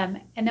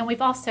 And then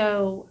we've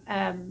also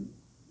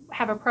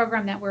have a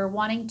program that we're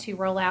wanting to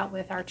roll out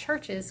with our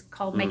churches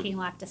called Making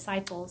Life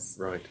Disciples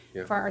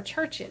for our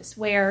churches,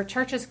 where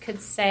churches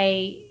could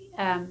say,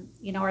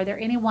 are there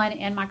anyone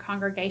in my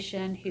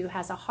congregation who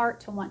has a heart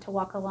to want to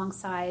walk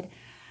alongside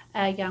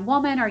a young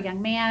woman or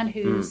young man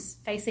who's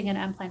facing an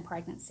unplanned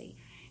pregnancy?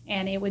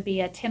 And it would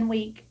be a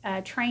 10-week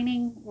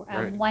training,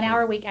 1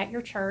 hour a week at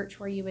your church,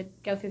 where you would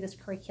go through this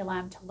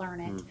curriculum to learn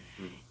it.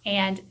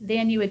 And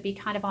then you would be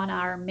kind of on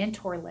our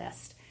mentor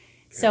list.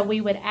 So we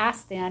would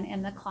ask then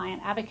in the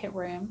client advocate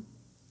room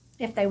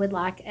if they would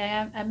like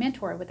a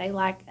mentor. Would they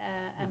like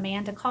a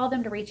man to call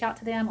them to reach out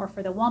to them, or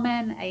for the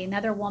woman,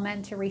 another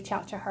woman to reach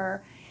out to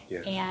her?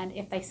 And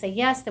if they say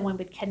yes, then we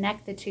would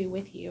connect the two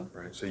with you.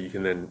 So you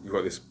can then, you've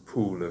got this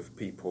pool of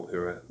people who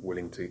are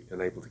willing to and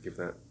able to give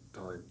that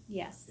time.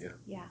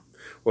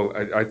 Well,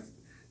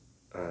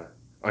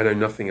 I know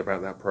nothing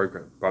about that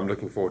program, but I'm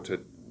looking forward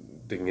to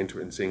digging into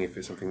it and seeing if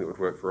it's something that would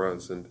work for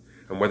us, and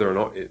whether or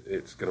not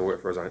it's going to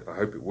work for us. I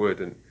hope it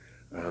would. And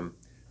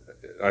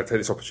I take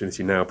this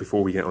opportunity now,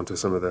 before we get onto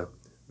some of the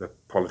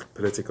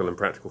political and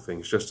practical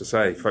things, just to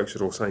say, folks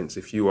at All Saints,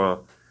 if you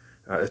are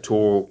at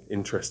all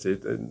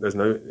interested, there's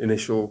no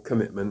initial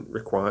commitment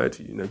required.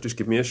 Just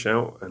give me a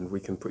shout and we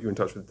can put you in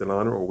touch with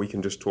Delana, or we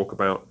can just talk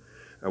about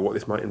what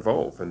this might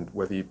involve and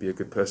whether you'd be a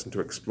good person to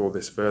explore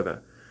this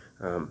further.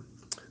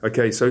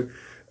 Okay, so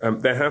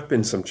there have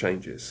been some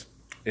changes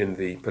in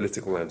the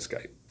political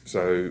landscape.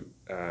 So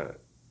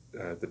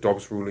the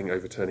Dobbs ruling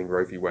overturning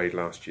Roe v. Wade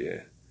last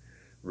year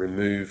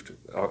removed,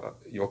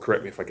 you'll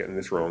correct me if I get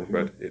this wrong,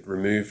 but it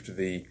removed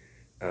the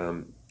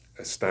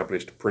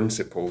established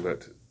principle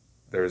that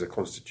there is a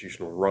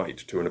constitutional right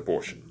to an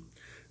abortion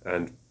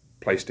and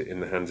placed it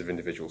in the hands of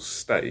individual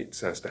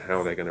states as to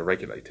how they're going to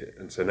regulate it.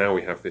 And so now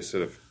we have this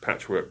sort of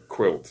patchwork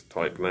quilt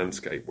type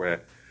landscape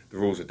where the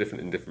rules are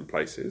different in different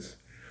places.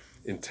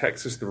 In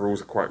Texas, the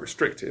rules are quite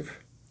restrictive,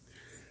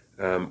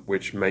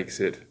 which makes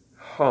it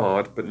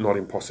hard but not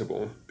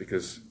impossible,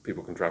 because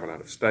people can travel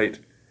out of state,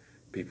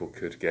 people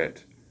could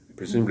get,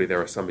 presumably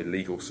there are some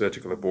illegal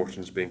surgical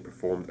abortions being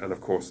performed, and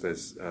of course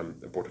there's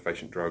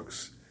abortifacient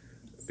drugs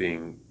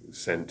being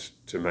sent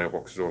to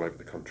mailboxes all over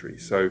the country.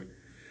 So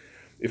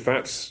if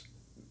that's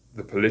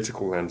the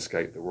political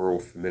landscape that we're all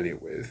familiar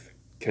with,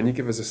 can you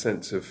give us a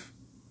sense of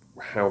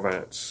how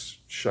that's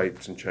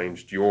shaped and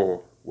changed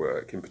your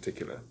work in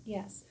particular?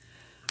 Yes.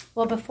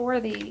 Well, before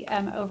the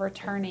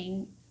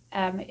overturning,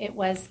 it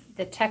was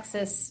the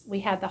Texas, we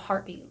had the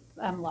heartbeat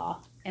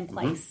law in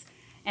place,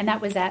 and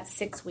that was at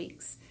 6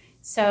 weeks.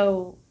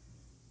 So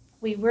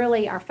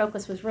our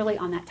focus was really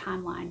on that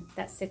timeline,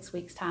 that 6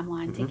 weeks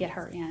timeline to get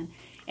her in.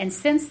 And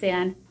since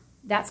then,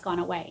 that's gone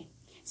away.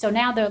 So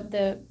now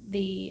the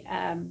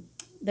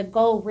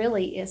goal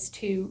really is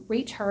to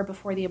reach her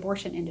before the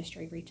abortion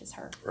industry reaches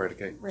her. Right,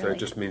 okay. Really. So it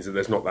just means that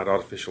there's not that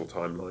artificial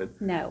timeline.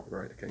 No.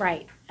 Right, okay.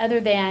 Right. Other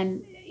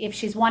than if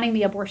she's wanting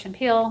the abortion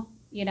pill,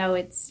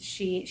 it's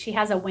she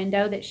has a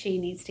window that she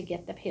needs to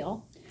get the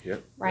pill. Yeah.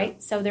 Right? Yeah.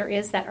 So there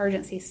is that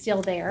urgency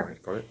still there.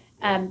 Right, got it.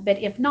 Yeah.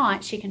 But if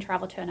not, she can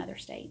travel to another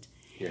state.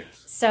 Yes.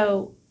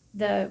 So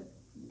it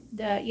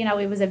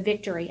was a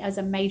victory, as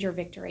a major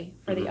victory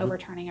for the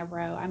overturning of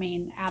Roe. I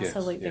mean,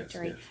 absolute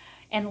victory. Yes.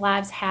 And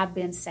lives have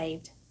been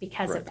saved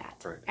because of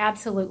that. Right.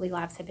 Absolutely,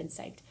 lives have been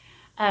saved.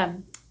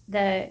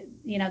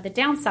 The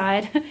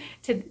downside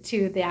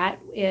to that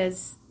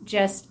is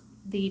just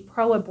the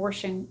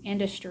pro-abortion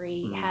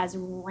industry has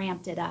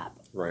ramped it up.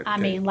 Right. I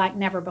mean, like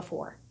never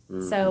before.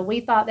 So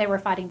we thought they were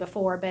fighting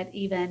before, but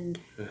even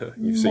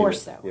more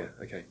so. Yeah,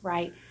 okay.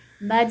 Right.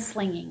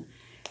 Mudslinging.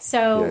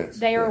 So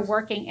they are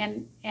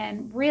working,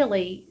 and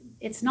really,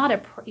 it's not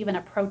even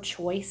a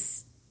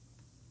pro-choice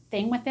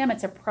thing with them.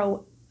 It's a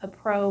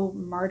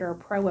pro-murder,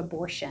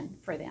 pro-abortion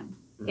for them.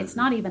 It's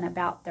not even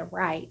about the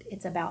right.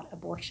 It's about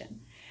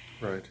abortion.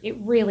 Right. It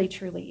really,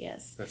 truly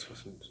is. That's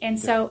what's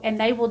and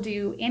they will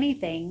do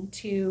anything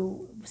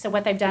to. So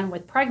what they've done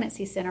with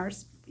pregnancy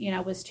centers,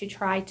 was to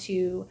try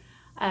to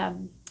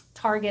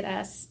target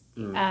us.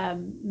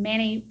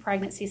 Many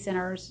pregnancy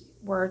centers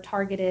were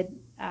targeted,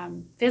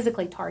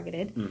 physically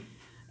targeted,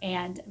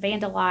 and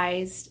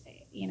vandalized.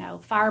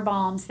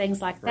 Firebombs,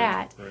 things like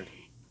that. Right.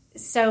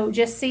 So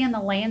just seeing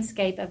the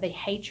landscape of the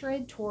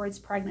hatred towards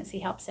pregnancy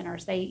help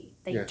centers, they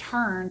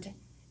turned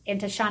and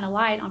to shine a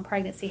light on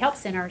pregnancy help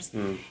centers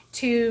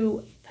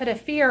to put a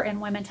fear in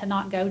women to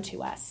not go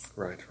to us.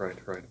 Right.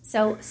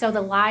 So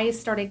the lies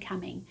started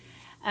coming,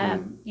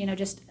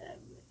 just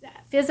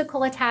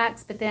physical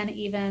attacks, but then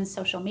even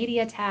social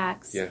media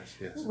attacks. Yes.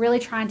 Really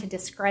trying to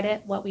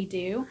discredit what we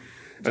do,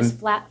 just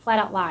flat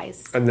out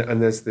lies. And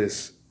there's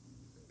this.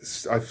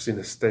 I've seen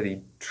a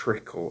steady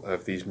trickle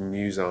of these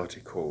news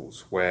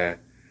articles where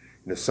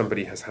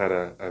somebody has had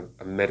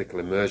a medical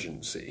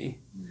emergency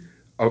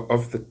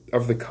of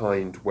the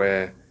kind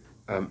where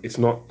it's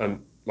not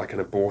like an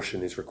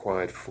abortion is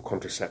required for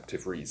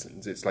contraceptive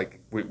reasons. It's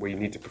like we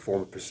need to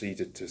perform a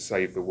procedure to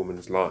save the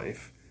woman's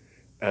life,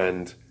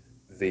 and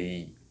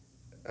the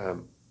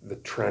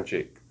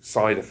tragic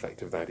side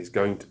effect of that is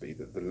going to be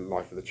that the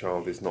life of the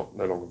child is no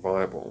longer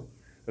viable.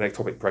 An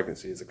ectopic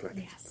pregnancy is a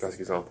classic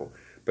example.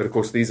 But of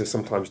course, these are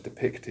sometimes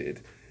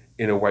depicted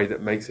in a way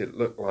that makes it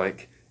look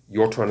like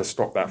you're trying to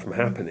stop that from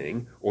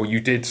happening, or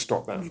you did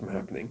stop that from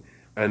happening.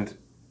 And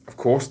of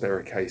course, there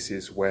are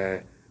cases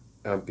where,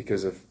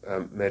 because of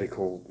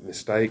medical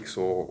mistakes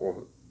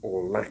or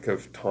lack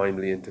of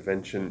timely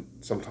intervention,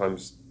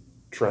 sometimes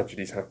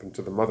tragedies happen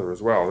to the mother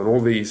as well. And all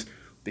these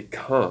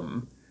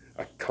become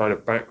a kind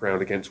of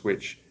background against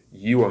which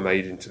you are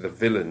made into the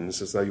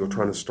villains, as though you're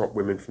trying to stop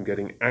women from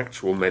getting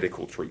actual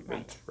medical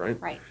treatment, right?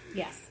 Right,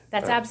 yes.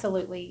 That's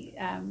absolutely,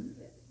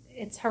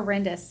 it's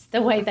horrendous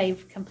the way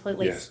they've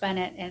completely spun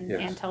it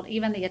and told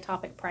even the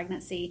ectopic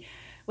pregnancy,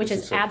 which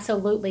is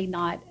absolutely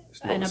not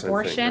an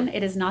abortion. Thing, right?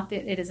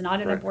 It is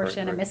not an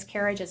abortion. Right. A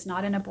miscarriage is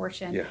not an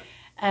abortion.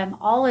 Yeah.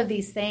 All of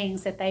these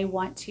things that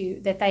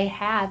they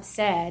have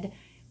said,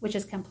 which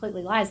is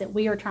completely lies, that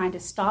we are trying to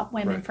stop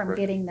women from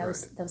getting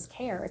those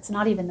care. It's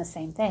not even the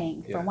same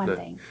thing, for one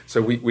thing.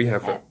 So we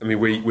have,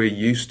 we're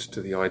used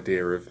to the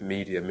idea of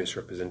media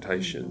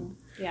misrepresentation,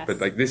 yes.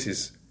 But like this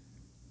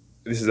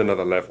is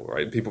another level,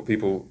 right?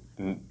 People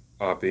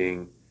are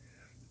being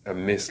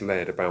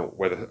misled about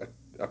whether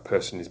a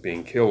person is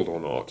being killed or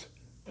not,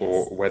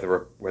 or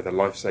whether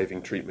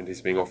life-saving treatment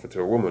is being offered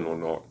to a woman or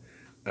not.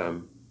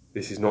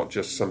 This is not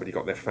just somebody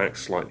got their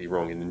facts slightly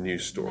wrong in the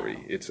news story.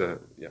 No. It's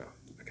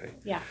okay.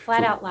 Yeah,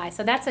 flat out lie.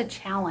 So that's a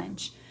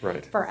challenge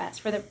for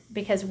us,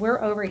 because we're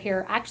over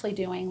here actually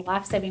doing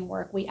life-saving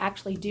work. We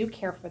actually do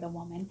care for the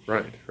woman.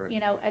 Right.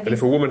 And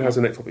if a woman has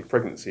an ectopic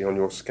pregnancy on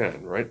your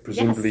scan, right,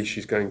 presumably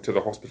she's going to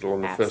the hospital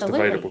on the first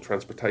available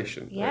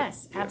transportation.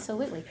 Yes, right?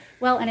 Absolutely.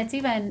 Well, and it's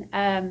even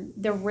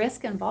the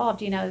risk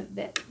involved,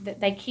 that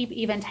they keep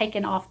even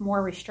taking off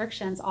more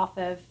restrictions off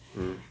of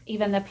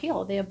even the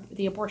pill,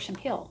 the abortion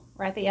pill,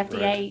 right? The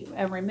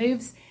FDA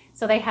removes.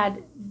 So they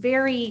had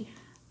very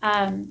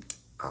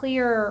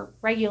clear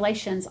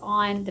regulations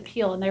on the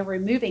pill, and they're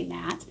removing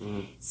that.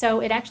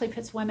 So it actually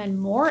puts women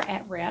more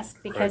at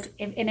risk because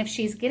if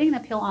she's getting the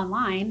pill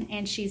online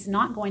and she's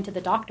not going to the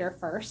doctor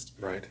first,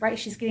 right?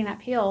 She's getting that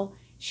pill.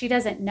 She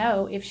doesn't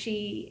know if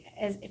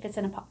it's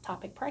an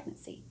ectopic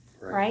pregnancy,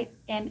 right?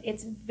 And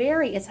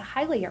it's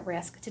highly at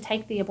risk to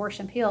take the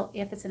abortion pill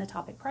if it's an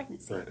ectopic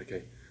pregnancy. Right.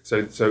 Okay.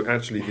 So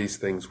actually, these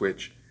things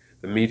which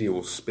the media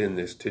will spin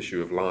this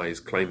tissue of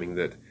lies, claiming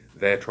that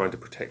they're trying to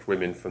protect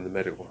women from the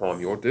medical harm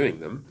you're doing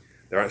them,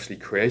 they're actually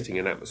creating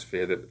an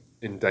atmosphere that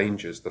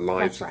endangers the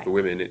lives of the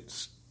women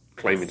it's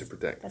claiming to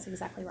protect. That's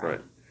exactly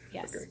right.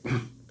 Yes. Okay.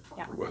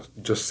 Yeah. Well,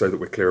 just so that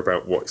we're clear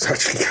about what's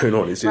actually going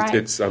on, it's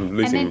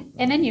losing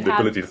the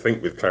ability to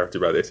think with clarity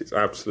about this. It's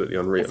absolutely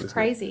unreal. It's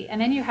crazy. And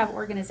then you have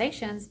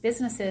organizations,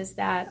 businesses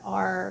that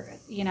are,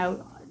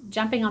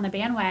 jumping on the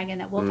bandwagon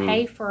that will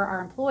pay for our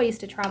employees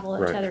to travel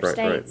to other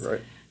states.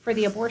 For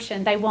the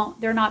abortion,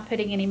 they're not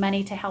putting any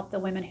money to help the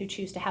women who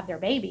choose to have their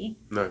baby.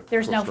 No,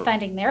 there's no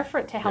funding there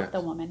to help the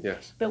woman.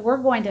 Yes. But we're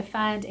going to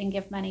fund and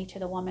give money to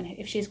the woman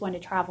if she's going to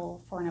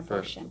travel for an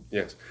abortion.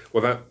 Yes.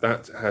 Well,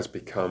 that has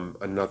become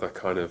another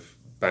kind of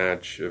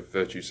badge of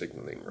virtue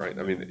signaling, right?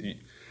 I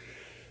mean,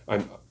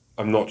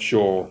 I'm not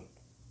sure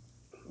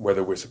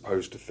whether we're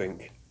supposed to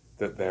think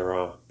that there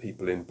are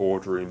people in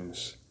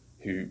boardrooms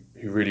who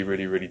really,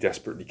 really, really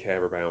desperately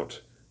care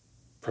about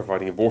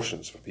providing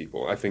abortions for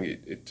people. I think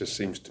it just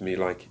seems to me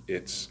like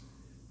it's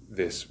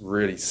this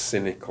really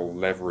cynical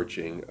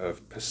leveraging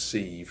of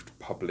perceived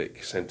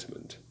public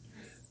sentiment,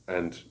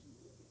 and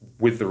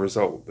with the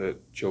result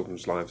that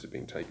children's lives are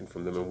being taken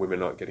from them and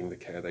women aren't getting the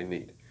care they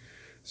need.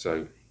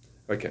 So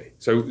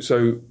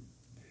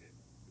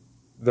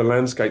the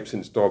landscape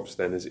since Dobbs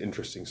then is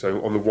interesting.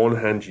 So on the one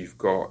hand, you've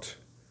got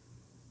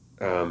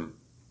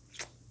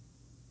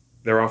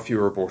there are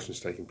fewer abortions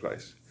taking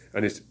place,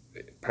 and it's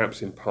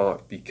perhaps in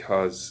part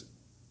because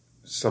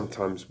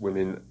sometimes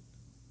women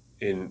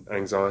in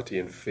anxiety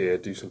and fear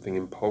do something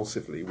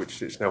impulsively,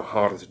 which it's now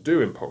harder to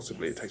do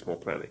impulsively. It takes more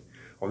planning.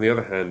 On the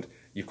other hand,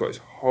 you've got this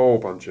whole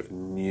bunch of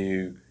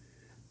new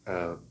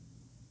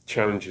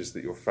challenges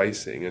that you're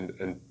facing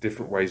and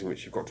different ways in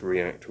which you've got to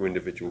react to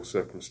individual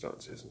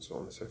circumstances and so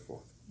on and so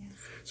forth. Yes.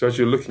 So as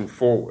you're looking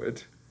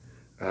forward,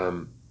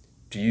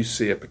 do you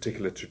see a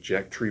particular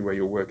trajectory where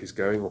your work is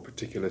going, or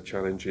particular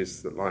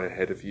challenges that lie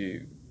ahead of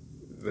you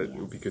that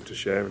would be good to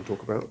share and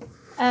talk about?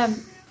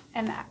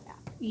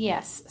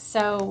 Yes.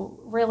 So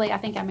really, I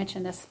think I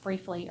mentioned this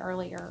briefly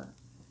earlier,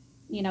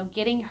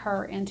 getting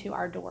her into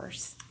our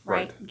doors,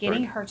 right?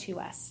 Getting her to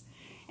us.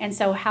 And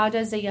so how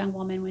does a young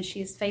woman, when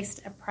she's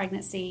faced a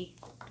pregnancy,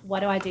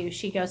 what do?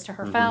 She goes to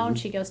her phone,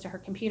 she goes to her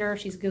computer,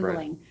 she's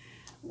Googling,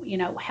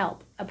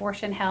 help,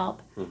 abortion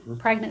help,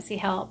 pregnancy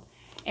help.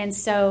 And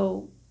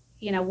so,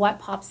 what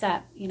pops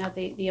up?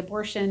 The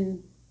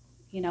abortion,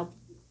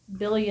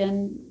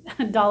 $billion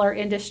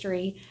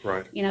industry,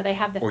 they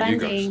have the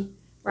funding,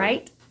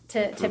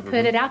 to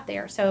put it out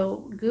there.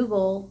 So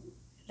Google,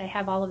 they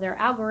have all of their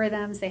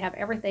algorithms, they have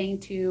everything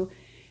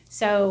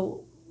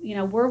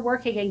we're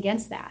working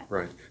against that.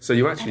 Right. So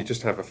you actually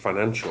just have a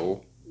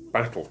financial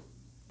battle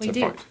to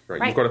fight,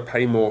 right? You've got to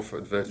pay more for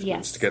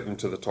advertisements to get them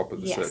to the top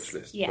of the search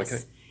list. Yes.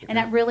 Okay. And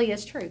that really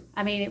is true.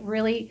 I mean,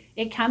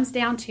 it comes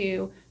down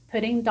to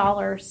putting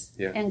dollars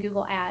in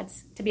Google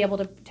ads to be able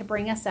to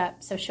bring us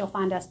up so she'll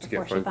find us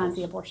before she finds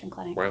the abortion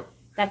clinic. Wow.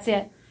 That's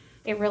it.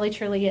 It really,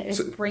 truly is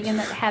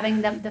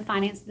having the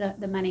finance,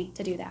 the money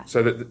to do that.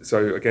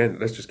 So again,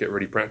 let's just get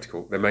really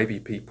practical. There may be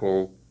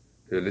people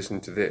who are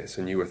listening to this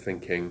and you are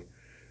thinking,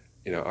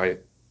 I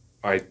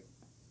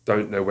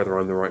don't know whether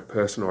I'm the right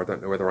person, or I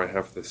don't know whether I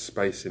have the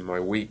space in my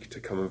week to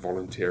come and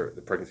volunteer at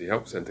the Pregnancy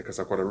Help Centre because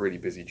I've got a really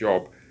busy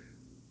job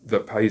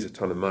that pays a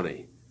ton of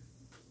money.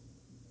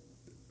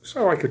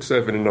 So I could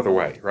serve in another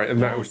way, right?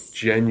 And that was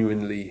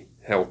genuinely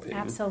helping.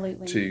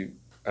 Absolutely. To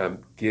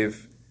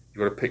give, you've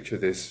got to picture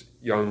this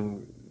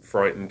young,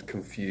 frightened,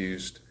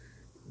 confused,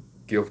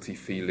 guilty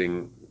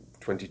feeling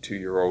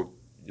 22-year-old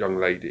young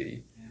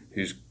lady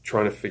who's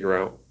trying to figure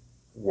out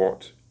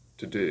what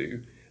to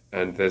do.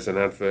 And there's an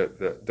advert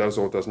that does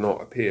or does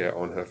not appear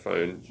on her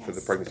phone for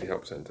the Pregnancy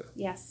Help Centre.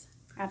 Yes,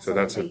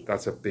 absolutely. So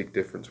that's a big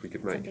difference we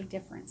could make. It's a big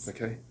difference.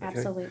 Okay.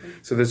 Absolutely.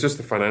 So there's just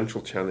the financial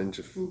challenge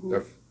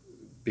of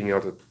being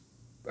able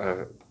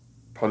to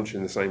punch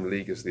in the same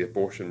league as the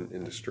abortion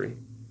industry.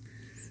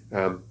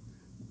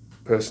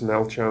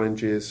 personnel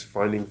challenges,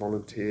 finding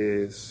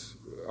volunteers?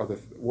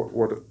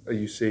 What are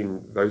you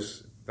seeing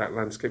that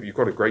landscape? You've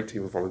got a great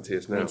team of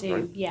volunteers now, We do,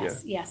 right?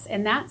 yes.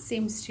 And that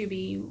seems to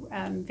be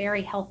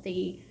very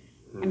healthy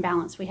and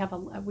balanced.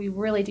 We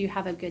really do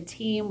have a good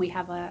team. We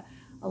have a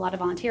lot of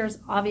volunteers.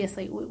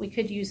 Obviously, we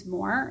could use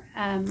more,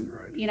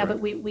 but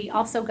we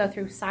also go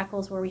through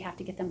cycles where we have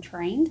to get them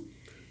trained.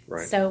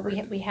 Right. So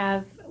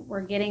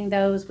we're getting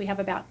those. We have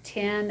about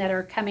 10 that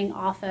are coming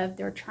off of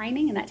their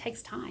training, and that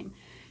takes time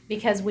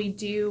because we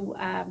do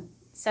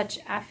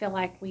I feel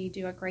like we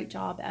do a great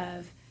job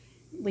of.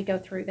 They go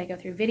through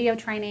video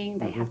training.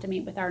 They have to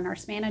meet with our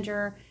nurse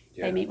manager.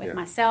 They meet with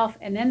myself,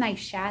 and then they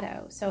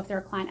shadow. So if they're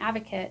a client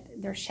advocate,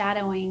 they're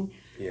shadowing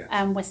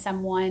with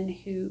someone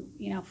who,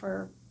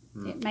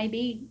 it may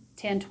be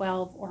 10,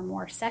 12 or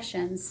more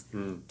sessions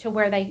to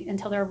where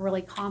until they're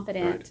really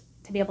confident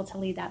to be able to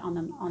lead that on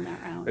their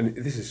own. And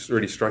this is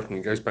really striking.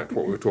 It goes back to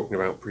what we were talking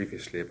about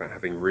previously about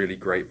having really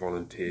great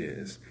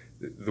volunteers.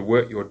 The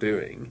work you're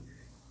doing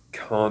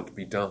can't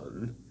be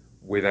done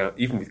without,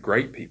 even with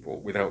great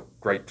people, without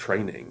great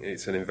training.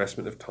 It's an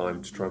investment of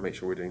time to try and make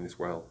sure we're doing this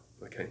well.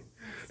 Okay.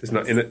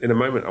 In a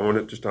moment, I want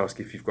to just ask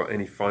if you've got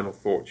any final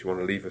thoughts you want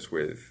to leave us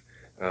with.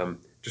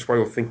 Just while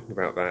you're thinking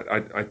about that,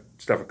 I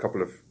just have a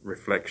couple of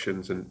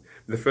reflections. And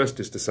the first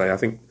is to say, I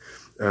think,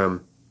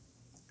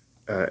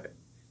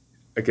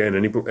 again,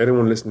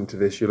 anyone listening to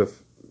this, you'll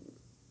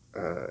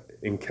have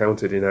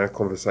encountered in our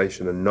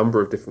conversation a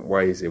number of different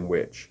ways in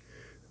which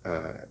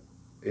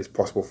it's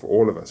possible for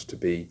all of us to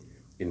be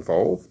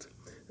involved.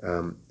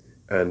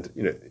 And,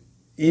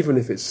 even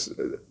if it's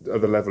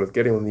at the level of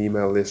getting on the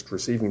email list,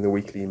 receiving the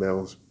weekly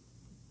emails,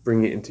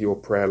 bringing it into your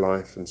prayer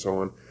life and so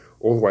on,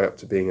 all the way up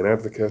to being an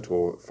advocate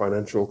or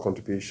financial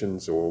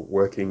contributions or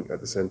working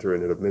at the centre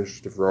in an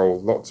administrative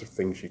role, lots of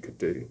things you could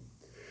do.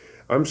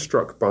 I'm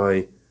struck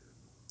by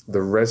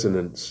the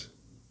resonance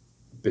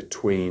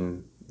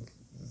between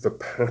the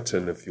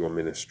pattern of your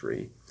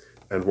ministry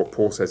and what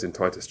Paul says in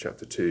Titus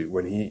chapter 2,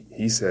 when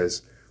he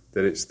says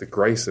that it's the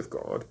grace of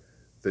God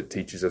that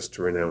teaches us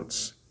to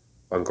renounce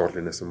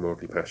ungodliness and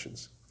worldly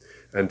passions.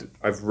 And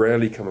I've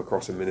rarely come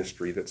across a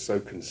ministry that so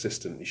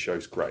consistently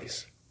shows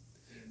grace.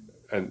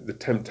 And the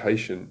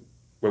temptation,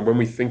 when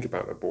we think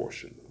about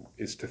abortion,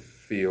 is to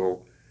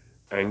feel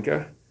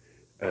anger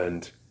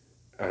and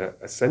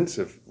a sense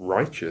of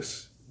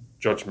righteous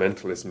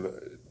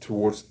judgmentalism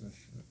towards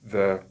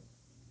the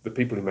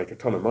people who make a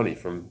ton of money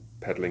from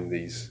peddling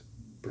these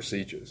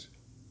procedures.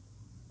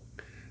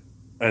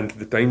 And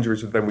the danger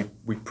is that then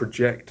we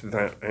project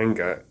that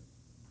anger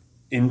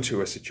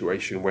into a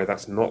situation where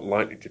that's not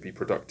likely to be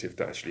productive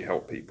to actually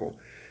help people.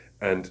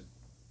 And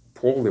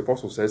Paul the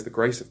Apostle says the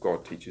grace of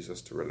God teaches us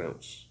to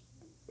renounce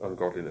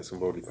ungodliness and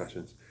worldly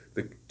passions,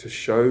 to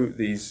show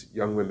these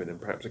young women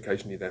and perhaps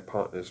occasionally their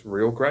partners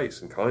real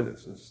grace and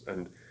kindness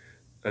and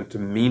to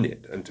mean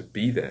it and to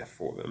be there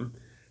for them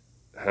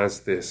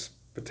has this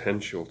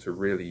potential to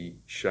really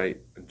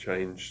shape and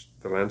change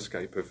the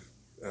landscape of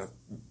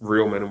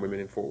real men and women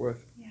in Fort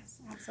Worth. Yes,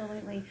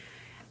 absolutely.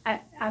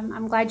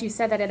 I'm glad you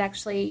said that. It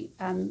actually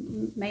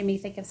made me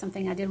think of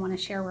something I did want to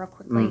share real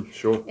quickly.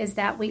 Sure. Is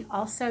that we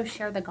also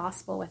share the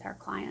gospel with our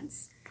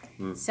clients.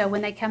 So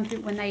when they come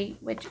through,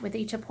 with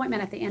each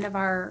appointment at the end of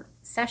our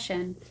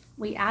session,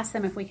 we ask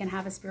them if we can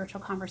have a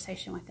spiritual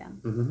conversation with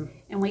them,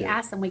 and we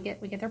ask them. We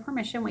get their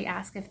permission. We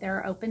ask if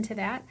they're open to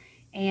that,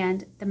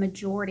 and the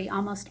majority,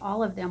 almost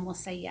all of them, will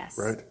say yes.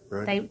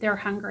 Right. They're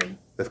hungry.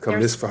 They've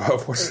come this far.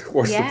 What's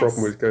the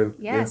problem with going?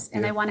 Yes,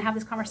 and they want to have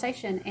this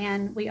conversation,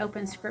 and we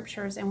open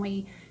scriptures and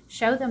we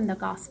show them the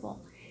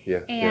gospel.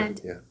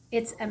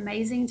 It's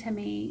amazing to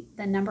me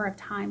the number of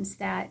times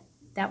that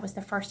was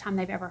the first time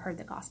they've ever heard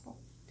the gospel.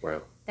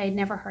 Wow. They'd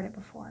never heard it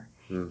before.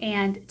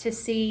 And to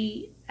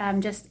see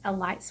just a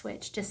light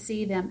switch, to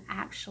see them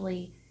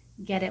actually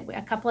get it.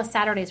 A couple of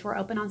Saturdays, we're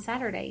open on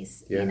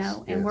Saturdays,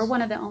 and we're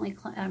one of the only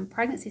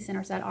pregnancy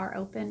centers that are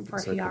open for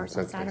a few hours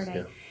on Saturday.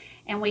 Yeah.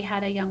 And we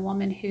had a young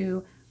woman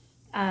who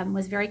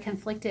was very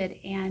conflicted,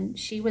 and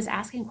she was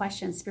asking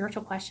questions,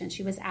 spiritual questions.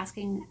 She was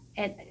asking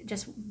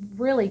just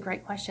really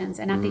great questions.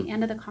 And at the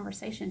end of the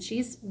conversation,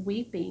 she's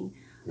weeping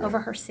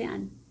over her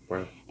sin.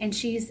 Wow. And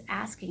she's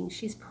asking,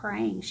 she's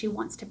praying, she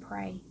wants to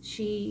pray.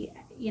 She,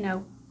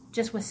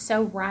 just was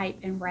so ripe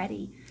and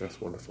ready. That's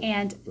wonderful.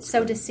 And That's so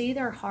great. To see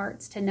their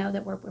hearts, to know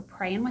that we're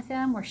praying with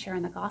them, we're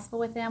sharing the gospel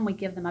with them, we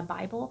give them a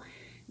Bible.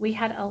 We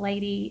had a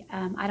lady,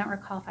 I don't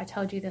recall if I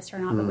told you this or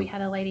not, but we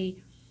had a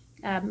lady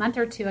a month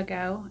or two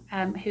ago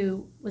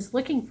who was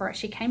looking for it.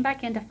 She came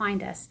back in to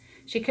find us.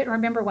 She couldn't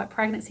remember what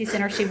pregnancy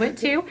center she went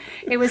to.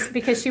 It was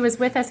because she was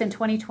with us in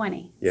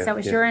 2020. So it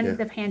was during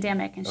the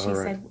pandemic. And she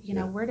said,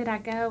 where did I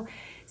go?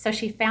 So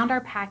she found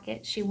our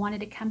packet. She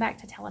wanted to come back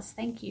to tell us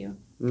thank you.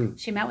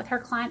 She met with her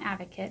client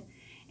advocate,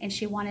 and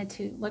she wanted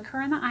to look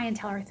her in the eye and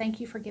tell her,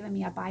 thank you for giving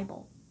me a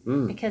Bible.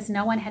 Because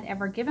no one had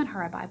ever given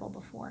her a Bible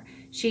before.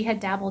 She had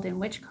dabbled in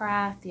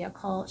witchcraft, the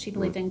occult. She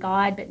believed in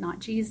God, but not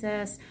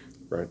Jesus.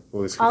 Right.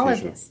 All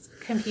of this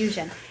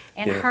confusion.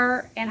 And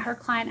her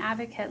client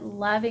advocate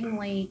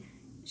lovingly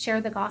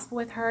shared the gospel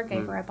with her,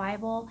 gave her a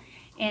Bible.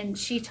 And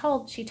she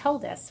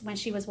told us when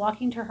she was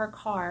walking to her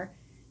car,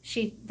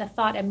 the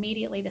thought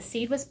immediately, the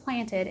seed was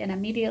planted, and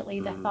immediately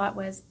the thought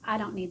was, I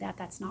don't need that.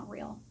 That's not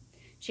real.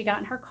 She got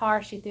in her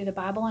car. She threw the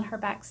Bible in her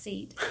back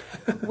seat.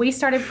 We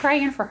started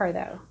praying for her,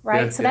 though,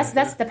 right?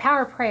 That's the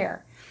power of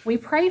prayer. We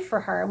pray for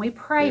her, and we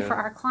pray for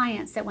our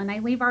clients that when they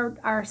leave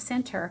our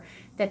center,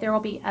 that there will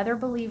be other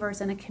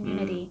believers in the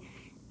community,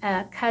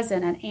 a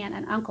cousin, an aunt,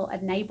 an uncle, a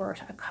neighbor,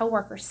 a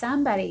coworker,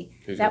 somebody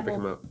that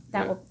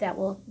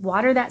will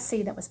water that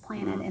seed that was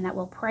planted, and that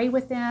will pray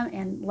with them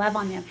and love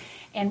on them.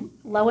 And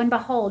lo and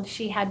behold,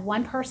 she had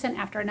one person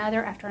after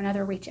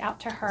another reach out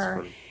to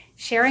her,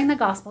 sharing the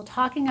gospel,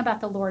 talking about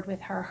the Lord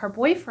with her. Her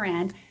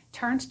boyfriend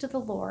turns to the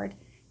Lord,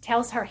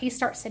 tells her, he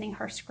starts sending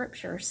her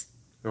scriptures.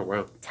 Oh,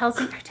 wow.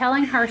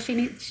 Telling her she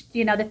needs,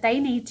 that they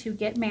need to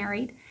get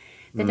married,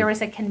 that there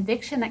was a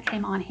conviction that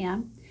came on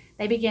him.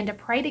 They began to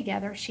pray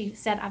together. She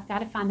said, I've got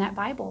to find that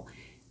Bible.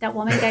 That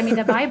woman gave me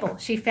the Bible.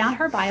 She found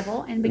her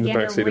Bible and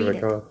began to read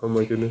it. Oh,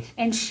 my goodness.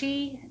 And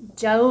she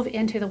dove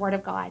into the Word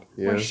of God,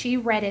 where she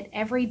read it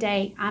every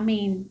day. I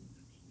mean,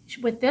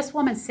 with this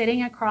woman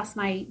sitting across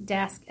my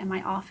desk in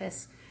my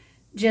office,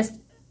 just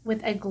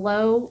with a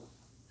glow,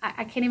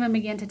 I can't even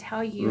begin to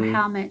tell you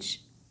how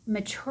much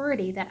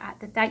maturity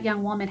that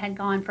young woman had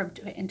gone from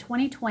in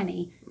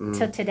 2020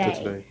 to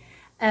today.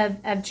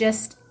 Of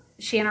just,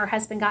 she and her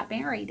husband got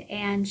married,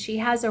 and she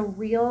has a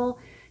real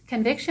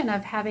conviction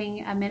of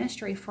having a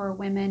ministry for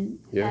women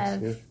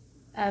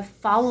of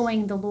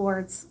following the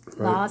Lord's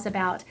laws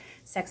about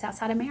sex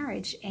outside of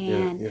marriage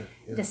and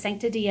the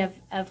sanctity of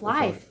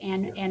life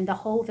and the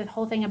whole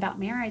thing about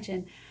marriage.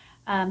 And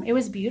it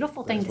was a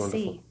beautiful thing to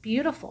see.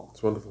 Beautiful.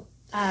 It's wonderful.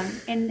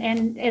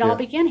 And it all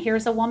began.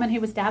 Here's a woman who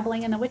was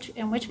dabbling in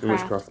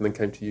witchcraft. And then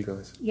came to you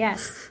guys.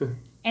 Yes.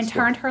 And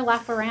turned her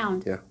life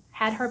around. Yeah.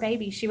 Had her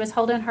baby. She was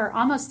holding her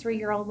almost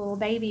 3-year-old little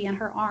baby in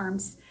her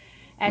arms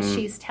as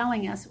she's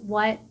telling us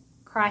what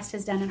Christ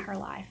has done in her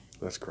life.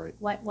 That's great.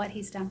 What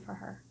he's done for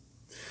her.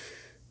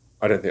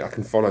 I don't think I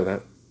can follow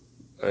that.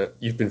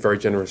 You've been very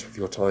generous with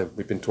your time.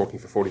 We've been talking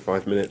for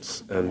 45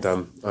 minutes, and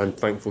I'm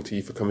thankful to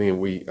you for coming in.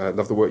 We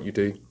love the work you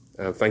do.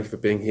 Thank you for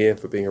being here,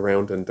 for being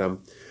around, and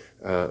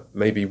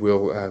maybe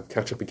we'll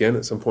catch up again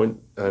at some point.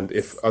 And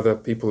if other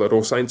people at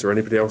All Saints or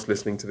anybody else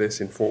listening to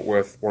this in Fort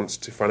Worth wants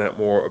to find out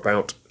more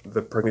about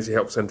the Pregnancy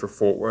Help Center of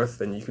Fort Worth,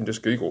 then you can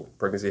just Google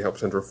Pregnancy Help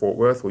Center of Fort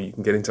Worth, or you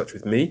can get in touch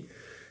with me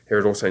here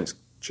at All Saints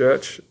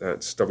Church.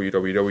 That's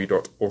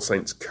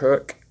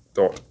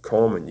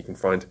www.allsaintskirk.com, and you can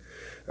find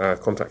a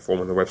contact form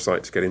on the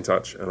website to get in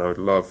touch. And I would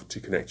love to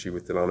connect you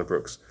with Delana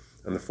Brooks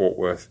and the Fort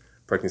Worth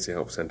Pregnancy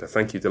Help Center.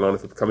 Thank you, Delana,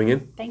 for coming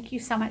in. Thank you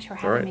so much for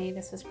having me.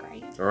 This was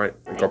great. All right.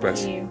 And God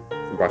bless. You.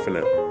 And bye for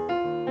now.